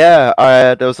 Yeah,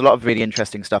 there was a lot of really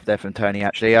interesting stuff there from Tony,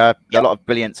 actually. A lot of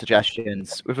brilliant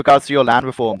suggestions. With regards to your land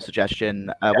reform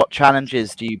suggestion, what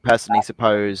challenges do you personally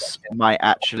suppose might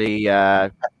actually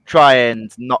try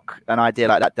and knock an idea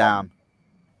like that down?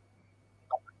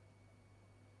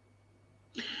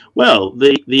 Well,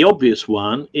 the obvious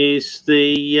one is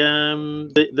the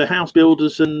house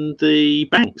builders and the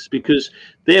banks, because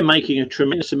they're making a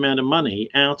tremendous amount of money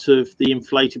out of the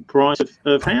inflated price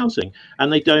of housing,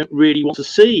 and they don't really want to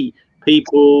see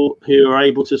people who are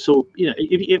able to sort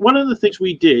of, one of the things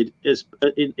we did is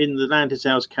in the Land is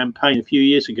Ours campaign a few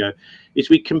years ago is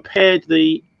we compared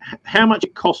how much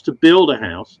it costs to build a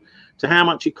house to how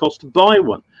much it costs to buy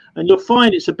one, and you'll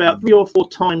find it's about 3 or 4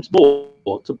 times more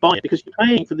to buy it, because you're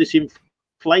paying for this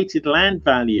inflated land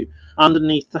value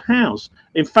underneath the house.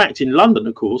 In fact, in London,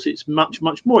 of course, it's much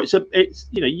more.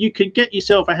 You could get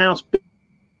yourself a house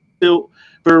built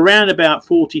for around about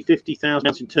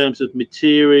 50,000 in terms of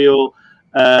material,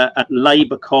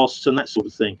 labour costs and that sort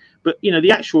of thing. But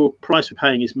the actual price we're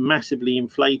paying is massively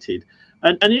inflated.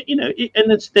 And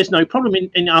there's no problem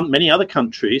in many other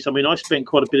countries. I mean, I spent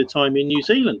quite a bit of time in New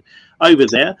Zealand. Over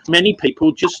there, many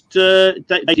people just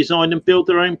they design and build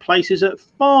their own places at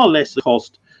far less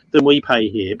cost than we pay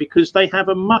here, because they have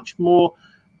a much more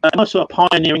sort of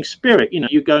pioneering spirit.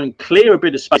 You go and clear a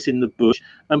bit of space in the bush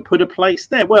and put a place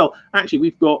there. Well, actually,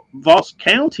 we've got vast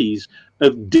counties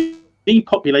of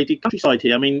depopulated countryside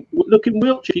here. I mean, look in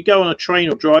Wiltshire. If you go on a train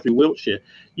or drive through Wiltshire,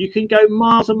 you can go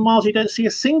miles and miles. You don't see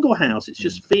a single house. It's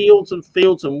just fields and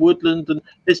fields and woodland, and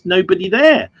there's nobody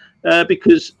there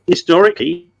because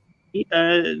historically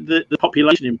the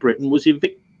population in Britain was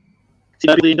evicted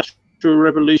by the Industrial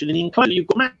Revolution in England. You've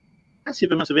got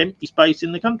massive amounts of empty space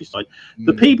in the countryside.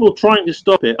 The people trying to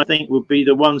stop it, I think, would be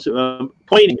the ones that are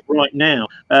pointing right now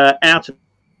out of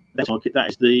the market. That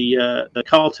is the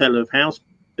cartel of house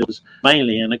builders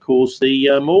mainly, and of course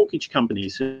the mortgage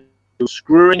companies who are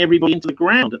screwing everybody into the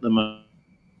ground at the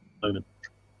moment.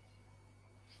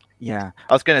 Yeah,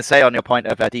 I was going to say on your point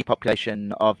of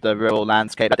depopulation of the rural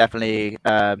landscape, that definitely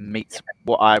meets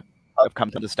what I've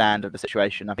come to understand of the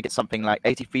situation. I think it's something like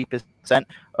 83%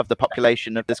 of the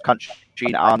population of this country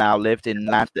are now lived in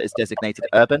land that is designated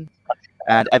urban,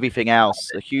 and everything else,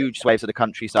 the huge swathes of the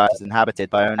countryside, is inhabited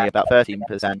by only about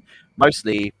 13%,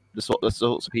 mostly the sorts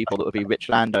of people that would be rich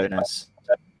landowners.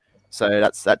 So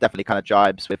that definitely kind of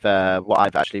jibes with what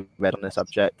I've actually read on the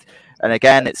subject. And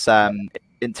again, it's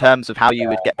in terms of how you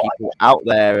would get people out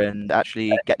there and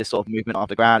actually get this sort of movement off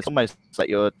the ground, it's almost like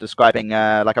you're describing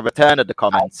like a return of the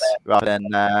commons rather than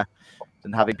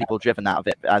having people driven out of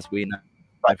it, as we know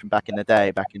from back in the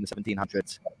day, back in the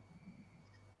 1700s.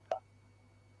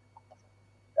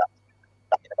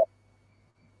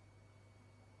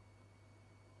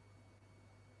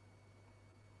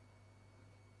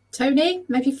 Tony,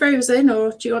 maybe frozen,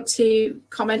 or do you want to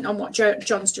comment on what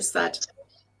John's just said?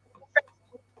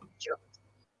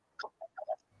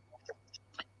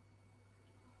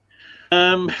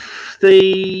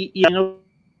 Obviously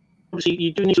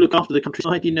you do need to look after the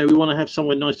countryside. We want to have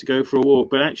somewhere nice to go for a walk,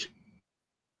 but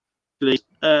actually,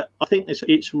 I think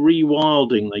it's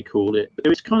rewilding, they call it.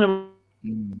 It's kind of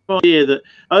an idea that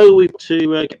we've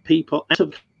to get people out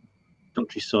of the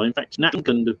countryside. In fact,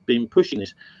 England have been pushing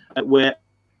this, where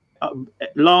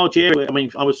large area. I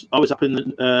mean, I was up in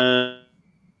the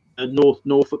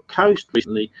Norfolk coast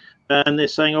recently. And they're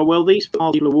saying, these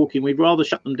people are walking, we'd rather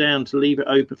shut them down to leave it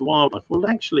open for wildlife. Well,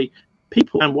 actually,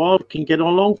 people and wildlife can get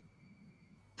along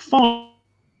fine.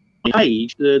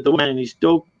 Age, the man and his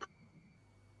dog,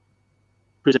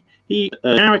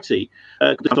 charity,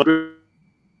 the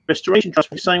Restoration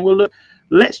Trust, was saying, look,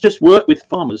 let's just work with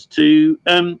farmers to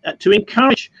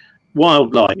encourage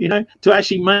wildlife, to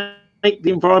actually make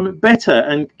the environment better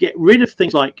and get rid of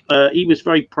things like, he was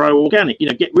very pro-organic,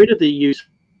 get rid of the use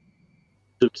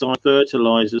of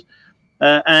fertilizers,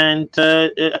 and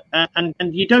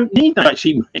you don't need that to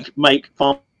actually make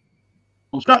farms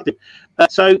constructive.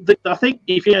 So I think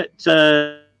if you at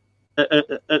the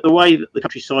way that the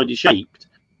countryside is shaped,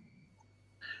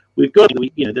 we've got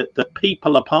that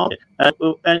people are part of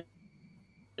it, and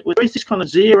there is this kind of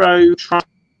zero trust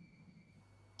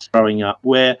growing up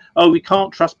where we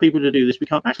can't trust people to do this. We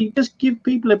can't actually just give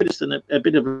people a bit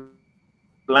of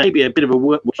maybe a bit of a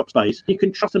workshop space. You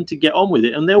can trust them to get on with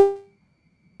it, and they'll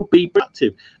be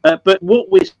productive. But what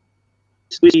we're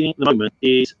seeing at the moment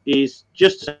is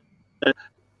just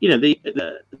the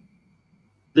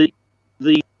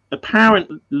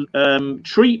apparent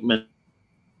treatment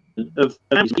of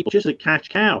people just a cash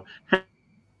cow.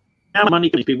 How money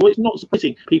can people? It's not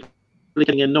supporting people. Are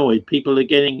getting annoyed. People are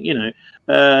getting,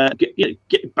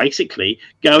 basically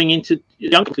going into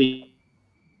young people.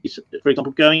 For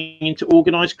example, going into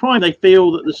organised crime. They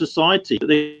feel that the society that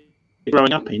they're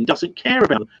growing up in doesn't care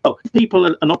about them. People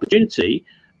are an opportunity,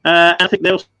 and I think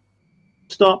they'll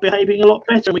start behaving a lot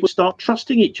better, and we will start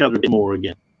trusting each other a bit more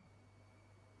again.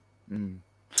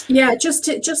 Yeah, just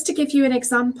to give you an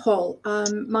example,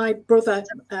 my brother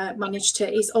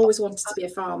he's always wanted to be a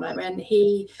farmer, and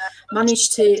he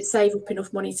managed to save up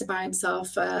enough money to buy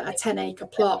himself a 10-acre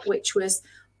plot, which was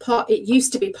it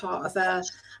used to be part of a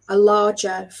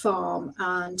larger farm,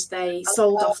 and they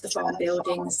sold off the farm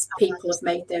buildings. People have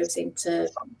made those into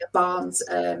barns,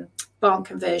 barn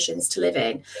conversions to live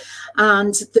in,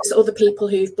 and there's other people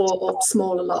who've bought up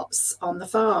smaller lots on the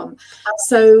farm.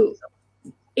 So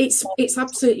it's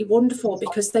absolutely wonderful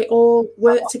because they all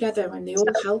work together and they all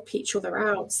help each other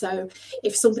out. So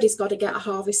if somebody's got to get a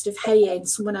harvest of hay in,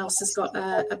 someone else has got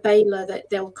a baler that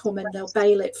they'll come and they'll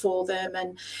bale it for them.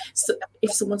 And so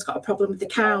if someone's got a problem with the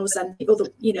cows, and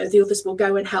the others will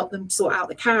go and help them sort out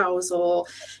the cows, or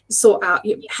sort out,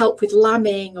 help with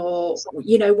lambing, or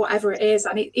whatever it is.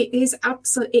 And it is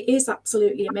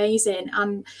absolutely amazing.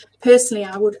 And personally,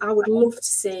 I would love to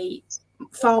see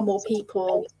far more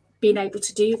people being able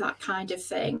to do that kind of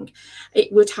thing.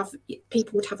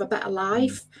 People would have a better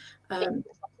life.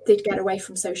 They'd get away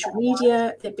from social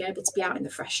media. They'd be able to be out in the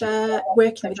fresh air.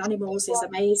 Working with animals is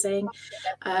amazing.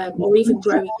 Or even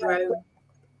growing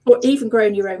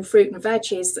your own fruit and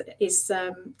veg is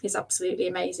absolutely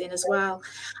amazing as well.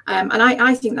 And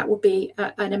I think that would be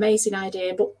an amazing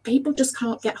idea. But people just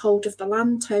can't get hold of the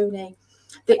land, Tony.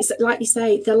 It's, like you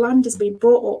say, the land has been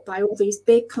brought up by all these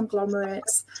big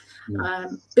conglomerates.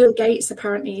 Bill Gates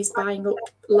apparently is buying up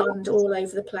land all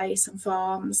over the place and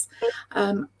farms.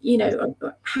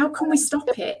 How can we stop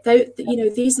it?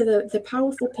 These are the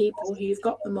powerful people who've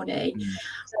got the money.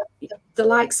 The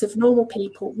likes of normal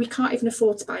people, we can't even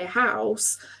afford to buy a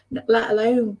house, let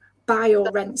alone buy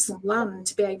or rent some land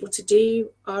to be able to do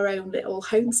our own little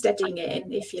homesteading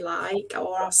in, if you like,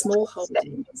 or our small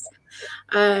holdings,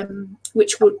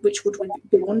 which would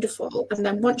be wonderful. And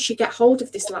then once you get hold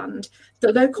of this land,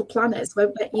 the local planners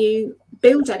won't let you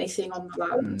build anything on the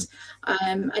land.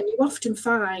 And you often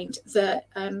find that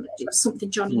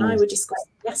something John and I were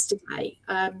discussing yesterday,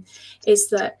 is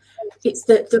that it's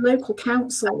that the local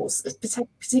councils,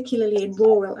 particularly in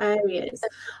rural areas,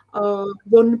 are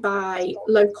run by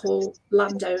local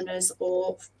landowners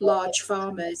or large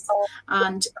farmers,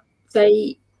 and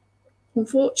they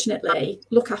unfortunately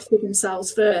look after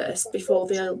themselves first before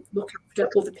they'll look after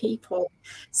other people.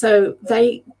 So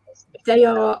they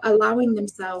are allowing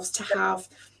themselves to have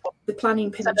the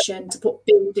planning permission to put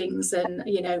buildings and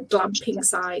glamping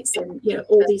sites and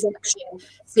all these extra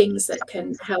things that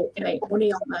can help make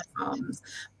money on their farms,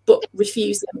 but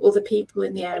refusing other people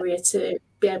in the area to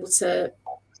be able to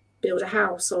build a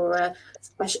house or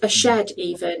a shed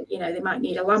even. They might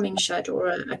need a lambing shed or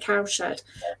a cow shed,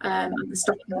 and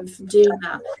stopping them from doing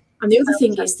that. And the other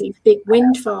thing is these big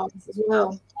wind farms as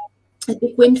well. The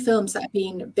big wind farms that are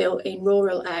being built in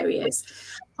rural areas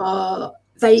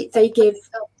they give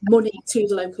money to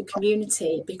the local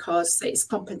community because it's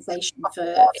compensation for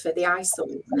the eyesore.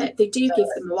 They do give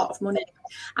them a lot of money.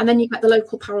 And then you've got the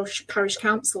local parish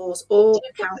councils or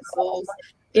the councils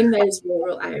in those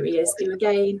rural areas who,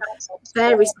 again,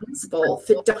 they're responsible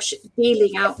for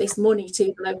dealing out this money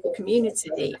to the local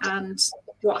community. And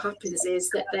what happens is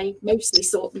that they mostly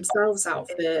sort themselves out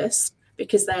first,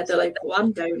 because they're the local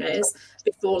landowners,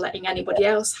 before letting anybody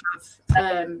else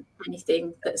have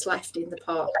anything that's left in the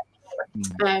park.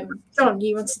 John,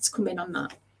 you wanted to come in on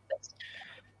that?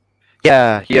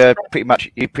 Yeah, you pretty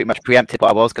much preempted what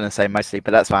I was going to say mostly,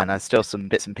 but that's fine. There's still some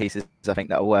bits and pieces I think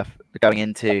that are worth going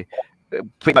into.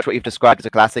 Pretty much what you've described as a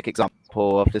classic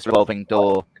example of this revolving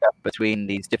door between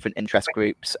these different interest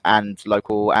groups and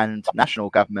local and national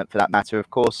government, for that matter. Of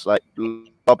course, like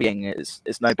lobbying is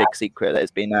no big secret.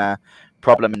 There's been a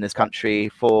problem in this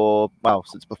country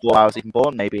since before I was even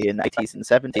born, maybe in the 80s and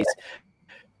 70s,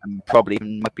 and probably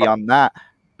even beyond that.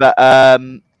 But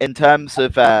in terms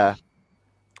of the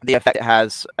effect it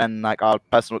has and like our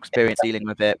personal experience dealing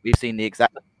with it, we've seen the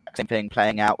exact same thing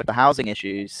playing out with the housing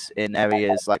issues in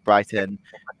areas like Brighton.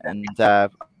 And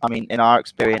in our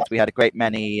experience, we had a great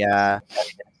many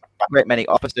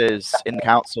officers in the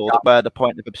council that were the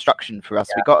point of obstruction for us.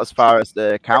 We got as far as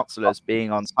the councillors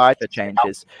being on side for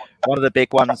changes. One of the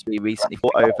big ones we recently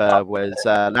fought over was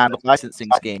landlord licensing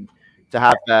scheme, to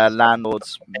have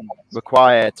landlords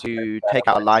required to take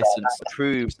out a license that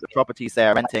proves that the properties they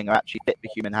are renting are actually fit for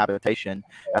human habitation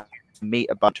and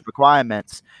meet a bunch of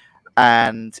requirements.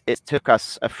 And it took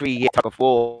us a 3-year tug of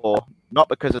war, not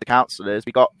because of the councillors.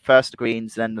 We got first the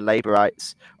Greens, then the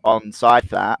Labourites on side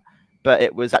for that, but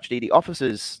it was actually the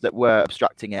officers that were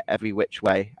obstructing it every which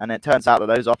way. And it turns out that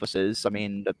those officers,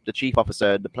 the chief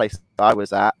officer, the place I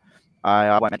was at,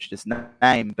 I won't mention his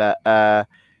name, but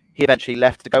he eventually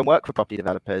left to go and work for property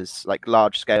developers, like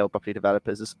large-scale property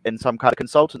developers, in some kind of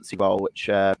consultancy role, which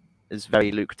is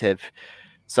very lucrative.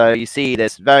 So you see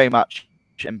there's very much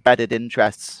embedded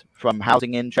interests from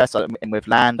housing interests, and with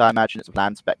land, I imagine it's with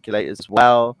land speculators as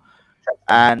well.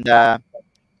 And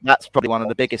that's probably one of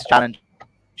the biggest challenges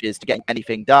to getting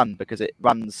anything done, because it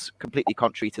runs completely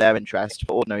contrary to their interest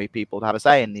for ordinary people to have a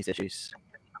say in these issues.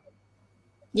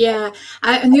 Yeah,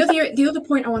 and the other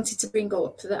point I wanted to bring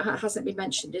up that hasn't been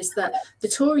mentioned is that the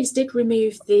Tories did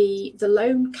remove the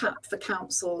loan cap for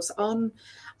councils on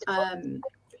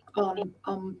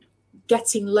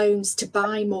getting loans to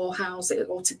buy more housing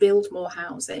or to build more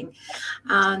housing,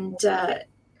 and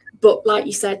but like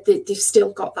you said, they've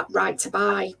still got that right to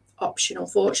buy option,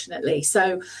 unfortunately.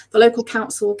 So the local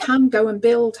council can go and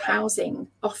build housing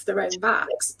off their own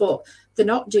backs, but they're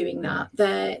not doing that.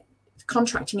 They're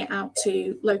contracting it out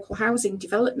to local housing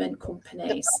development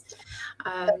companies.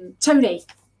 Tony,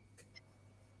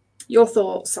 your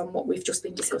thoughts on what we've just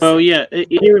been discussing? Well, yeah,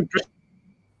 here in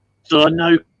Bristol, I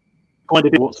know quite a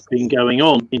bit what's been going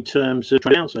on in terms of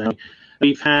housing.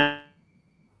 We've had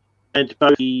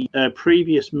both the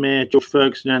previous mayor, George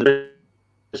Ferguson, and the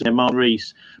president, Mark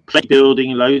Rees,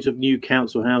 building loads of new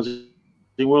council houses.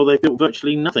 Well, they've built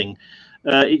virtually nothing.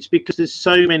 It's because there's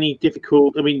so many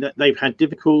they've had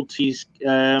difficulties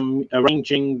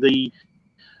arranging the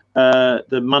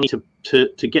money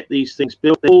to get these things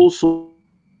built. All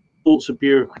sorts of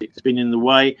bureaucracy has been in the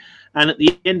way, and at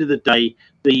the end of the day,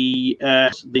 the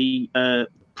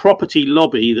property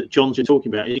lobby that John's been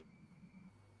talking about is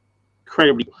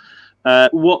incredibly.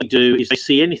 What they do is they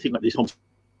see anything like this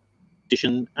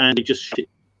competition and they just shut it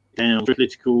down.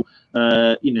 Political,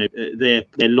 they're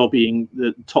lobbying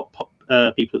the top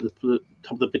people at the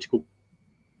top of the political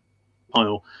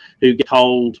pile who get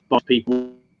told by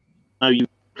people, "No, you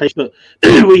place, but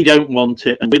we don't want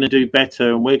it, and we're going to do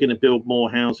better, and we're going to build more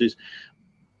houses."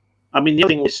 I mean, the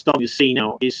other thing we're starting to see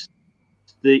now is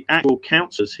the actual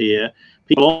councillors here,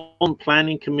 people on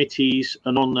planning committees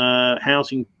and on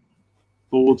housing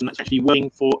boards, and that's actually working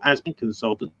for as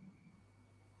consultants,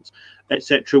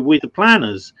 etc., with the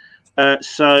planners.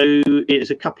 So it's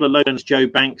a couple of loans. Joe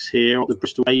Banks here at the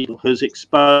Bristol Able has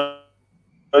exposed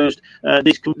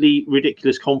these completely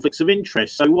ridiculous conflicts of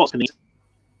interest. So what's going to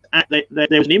there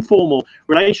was an informal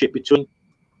relationship between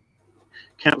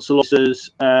council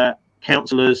officers,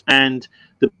 councillors, and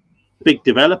the big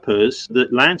developers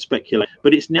that land speculate,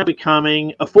 but it's now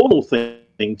becoming a formal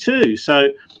thing too. So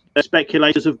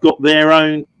speculators have got their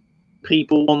own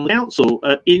people on the council,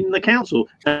 in the council,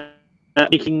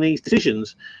 making these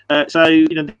decisions. So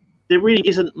there really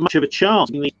isn't much of a chance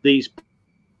in these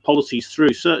policies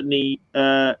through, certainly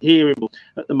here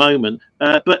at the moment.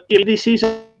 But this is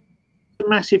a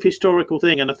massive historical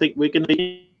thing, and I think we're going to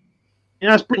be,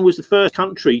 as Britain was the first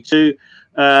country to,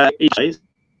 with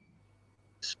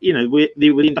the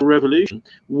Industrial Revolution,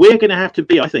 we're going to have to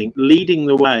be, I think, leading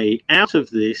the way out of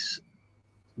this.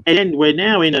 And we're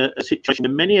now in a situation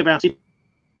where many of our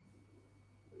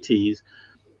cities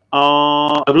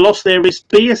have lost their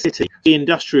resiliency, the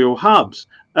industrial hubs.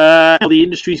 The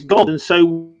industry's gone, and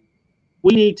so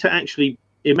we need to actually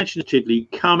imaginatively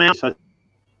come out, I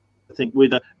think,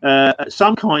 with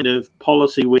some kind of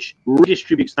policy which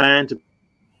redistributes land to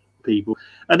people.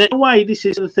 And in a way, this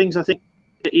is the things I think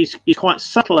is quite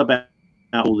subtle about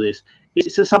all this.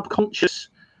 It's a subconscious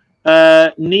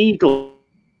needle,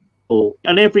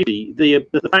 and everybody, the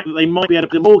fact that they might be able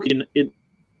to pay the mortgage in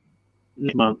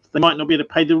next month, they might not be able to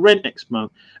pay the rent next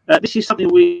month. This is something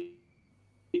we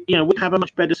have a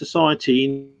much better society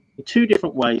in two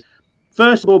different ways.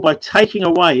 First of all, by taking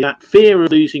away that fear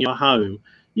of losing your home,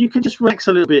 you can just relax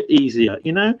a little bit easier,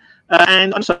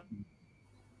 and also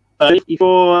if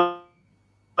you're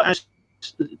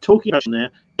talking about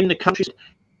there in the country,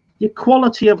 your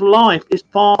quality of life is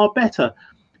far better,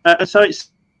 and so it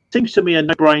seems to me a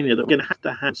no-brainer that we're going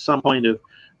to have some kind of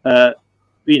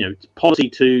policy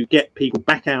to get people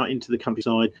back out into the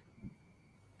countryside,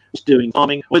 just doing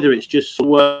farming, whether it's just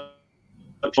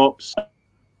workshops,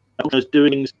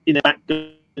 doing things in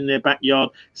their backyard,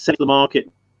 set the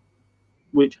market,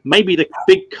 which maybe the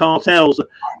big cartels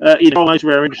all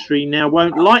over our industry now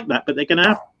won't like that, but they're going to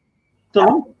have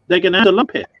to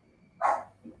lump it.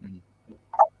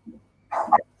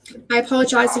 I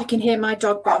apologise if you can hear my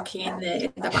dog barking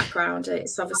in the background.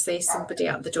 It's obviously somebody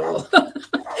at the door.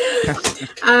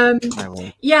 I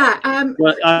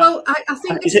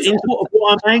think is it in support of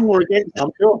what I'm saying or against?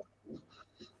 I'm sure.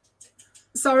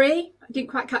 Sorry, I didn't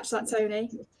quite catch that, Tony.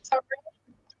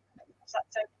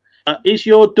 Is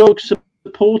your dog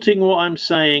supporting what I'm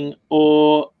saying,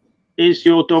 or is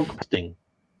your dog resting?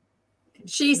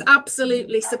 She's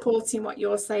absolutely supporting what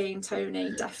you're saying,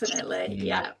 Tony. Definitely,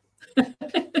 yeah.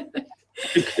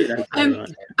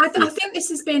 I think this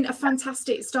has been a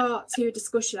fantastic start to a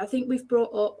discussion. I think we've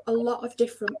brought up a lot of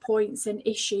different points and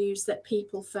issues that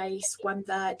people face when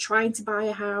they're trying to buy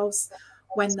a house,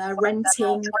 when they're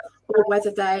renting, or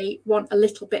whether they want a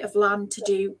little bit of land to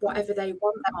do whatever they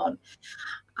want on.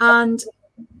 And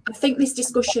I think this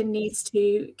discussion needs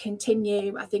to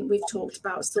continue. I think we've talked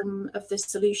about some of the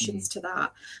solutions to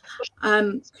that.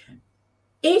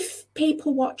 If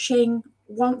people watching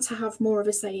want to have more of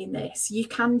a say in this, you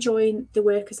can join the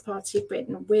Workers' Party of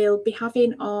Britain. We'll be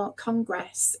having our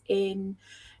Congress in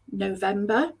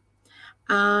November.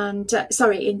 And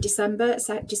in December,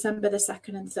 December the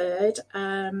 2nd and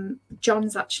 3rd.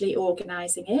 John's actually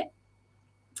organising it.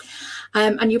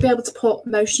 And you'll be able to put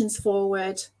motions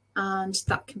forward, and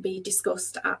that can be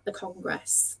discussed at the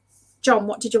Congress. John,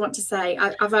 what did you want to say?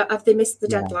 Have they missed the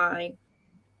deadline?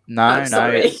 No, it's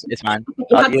fine.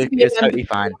 It's totally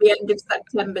fine. At the end of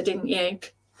September, didn't you?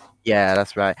 Yeah,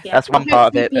 that's right. Yeah. That's one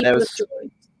part of it. But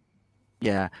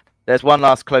there's one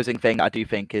last closing thing I do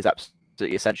think is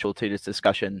absolutely essential to this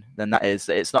discussion. And that is,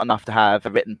 it's not enough to have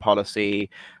a written policy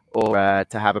or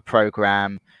to have a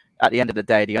program. At the end of the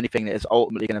day, the only thing that is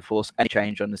ultimately going to force any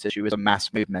change on this issue is a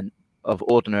mass movement of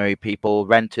ordinary people,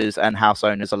 renters and house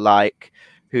owners alike,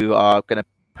 who are going to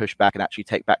push back and actually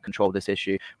take back control of this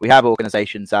issue. We have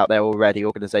organizations out there already,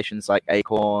 organizations like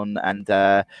Acorn, and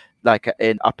up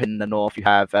in the north you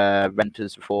have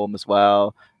Renters Reform as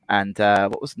well, and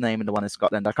what was the name of the one in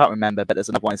Scotland? I can't remember, but there's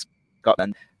another one in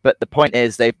Scotland. But the point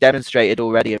is, they've demonstrated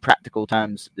already in practical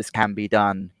terms this can be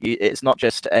done. It's not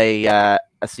just a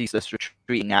ceaseless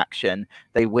retreating action.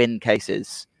 They win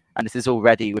cases, and this is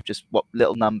already with just what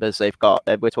little numbers they've got.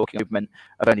 We're talking a movement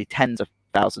of only tens of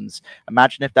thousands.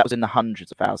 Imagine if that was in the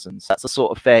hundreds of thousands. That's the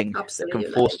sort of thing that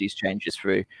can force these changes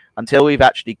through. Until we've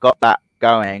actually got that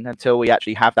going, until we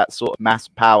actually have that sort of mass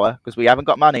power, because we haven't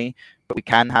got money, but we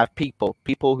can have people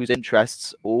whose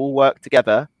interests all work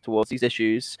together towards these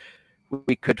issues,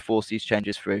 we could force these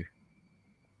changes through.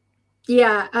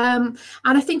 Yeah, and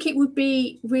I think it would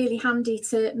be really handy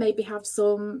to maybe have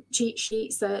some cheat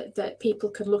sheets that people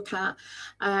can look at,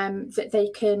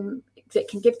 that can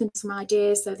give them some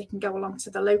ideas, so they can go along to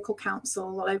the local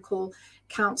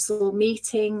council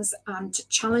meetings and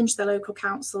challenge the local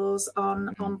councils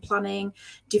on planning,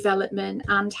 development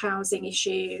and housing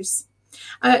issues.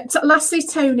 Lastly,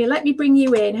 Tony, let me bring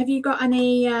you in. Have you got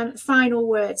any final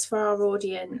words for our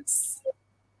audience?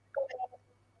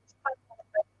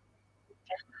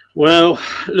 Well,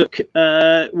 look,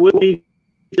 what we've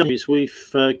done is we've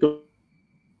got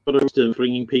a system of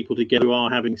bringing people together who are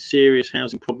having serious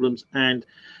housing problems and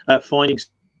finding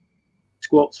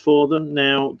squats for them.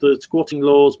 Now, the squatting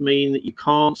laws mean that you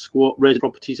can't squat residential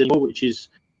properties anymore, which is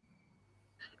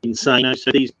insane.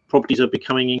 So these properties are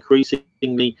becoming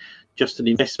increasingly just an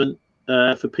investment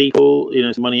for people,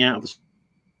 some money out of the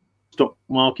stock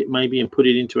market maybe and put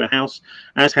it into a house.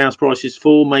 As house prices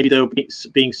fall, maybe they're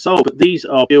being sold, but these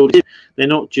are buildings. They're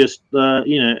not just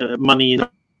money in the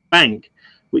bank,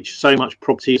 which so much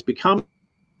property has become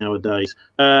nowadays.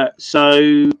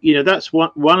 So that's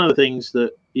one of the things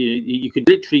that you could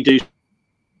literally do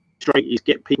straight is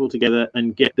get people together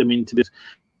and get them into this.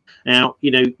 Now,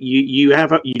 you do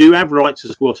have rights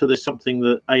as a squatter. There's something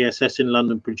that ASS in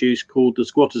London produced called the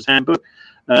Squatters Handbook.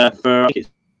 For I think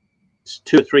it's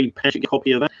 £2 or £3, you get a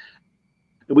copy of that,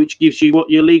 which gives you what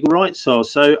your legal rights are.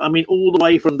 So, I mean, all the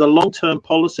way from the long-term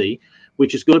policy,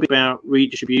 which has got to be about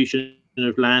redistribution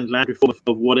of land reform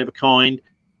of whatever kind,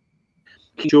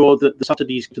 making sure that the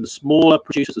subsidies to the smaller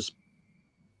producers, the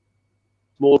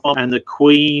small farm, and the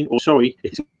Queen,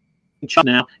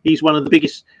 now, he's one of the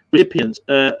biggest recipients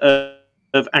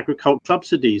of agricultural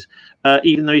subsidies,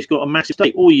 even though he's got a massive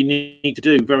stake. All you need to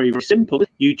do, very, very simple,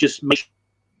 you just make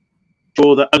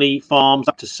sure that only farms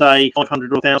up to, say,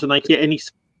 500 or 1,000 acres get any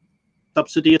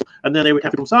subsidy, and then they would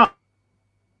have to up.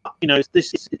 It's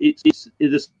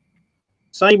the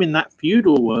same in that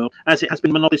feudal world as it has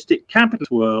been monopolistic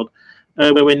capitalist world,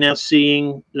 where we're now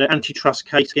seeing the antitrust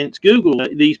case against Google.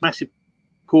 These massive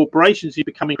corporations are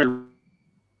becoming incredibly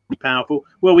powerful.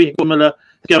 Well, we have similar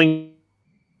going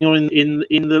on in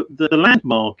the land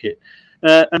market,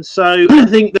 and so I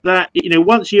think that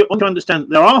once you understand that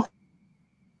there are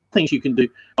things you can do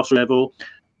at the level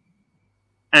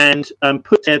and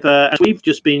put together, as we've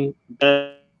just been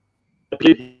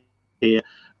here,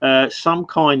 some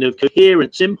kind of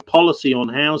coherent, simple policy on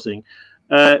housing,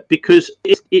 because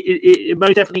it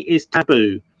most definitely is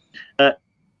taboo.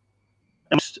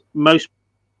 Most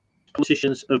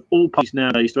politicians of all parties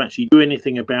nowadays to actually do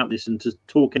anything about this and to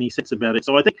talk any sense about it.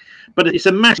 So I think, but it's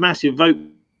a massive vote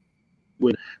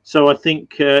win. So I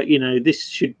think this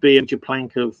should be a major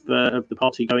plank of the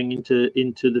party going into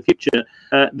the future.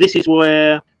 This is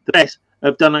where the best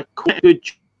have done a quite good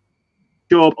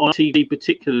job on TV,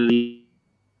 particularly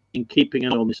in keeping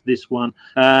an eye on this one,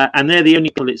 and they're the only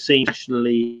people it seems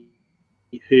nationally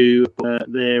who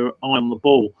their eye on the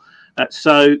ball.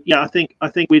 So yeah, I think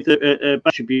with a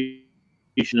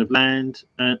distribution of land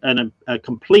and a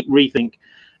complete rethink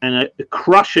and a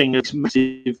crushing of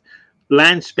massive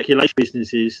land speculation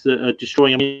businesses that are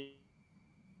destroying. I mean,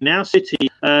 in our city,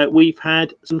 we've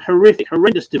had some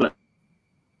horrendous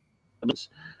developments.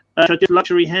 Just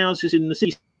luxury houses in the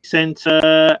city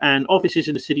centre and offices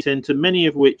in the city centre, many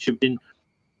of which have been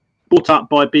bought up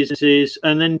by businesses,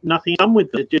 and then nothing done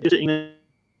with them. Just sitting there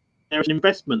as an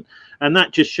investment, and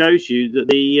that just shows you that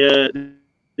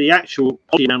the actual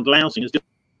policy around housing has just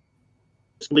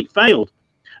completely failed.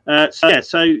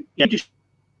 So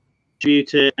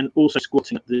distributed and also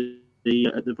squatting at the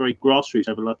very grassroots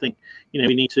level. I think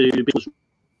we need to do people's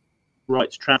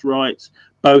rights, trans rights,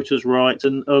 voters' rights,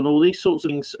 and all these sorts of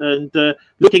things, and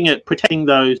looking at protecting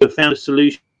those who have found a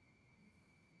solution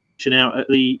out at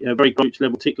the very grassroots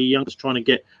level, particularly youngsters trying to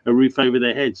get a roof over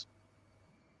their heads.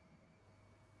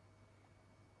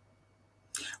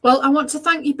 Well, I want to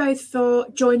thank you both for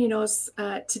joining us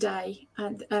today,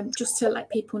 and just to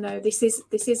let people know, this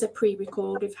is a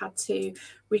pre-record. We've had to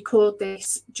record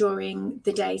this during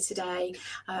the day today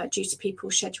due to people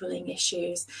scheduling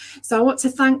issues. So I want to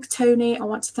thank Tony, I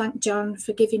want to thank John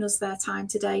for giving us their time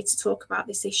today to talk about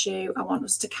this issue. I want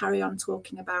us to carry on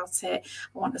talking about it.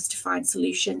 I want us to find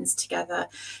solutions together.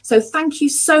 So thank you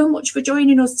so much for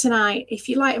joining us tonight. If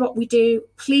you like what we do,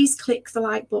 please click the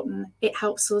like button. It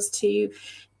helps us to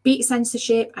beat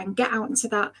censorship and get out into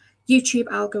that YouTube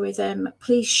algorithm.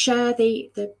 Please share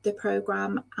the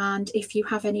program, and if you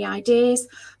have any ideas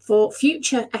for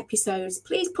future episodes,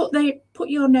 please put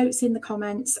your notes in the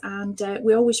comments, and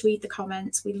we always read the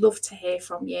comments. We love to hear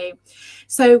from you.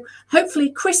 So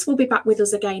hopefully Chris will be back with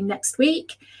us again next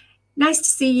week. Nice to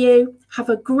see you. Have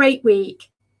a great week.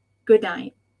 Good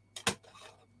night.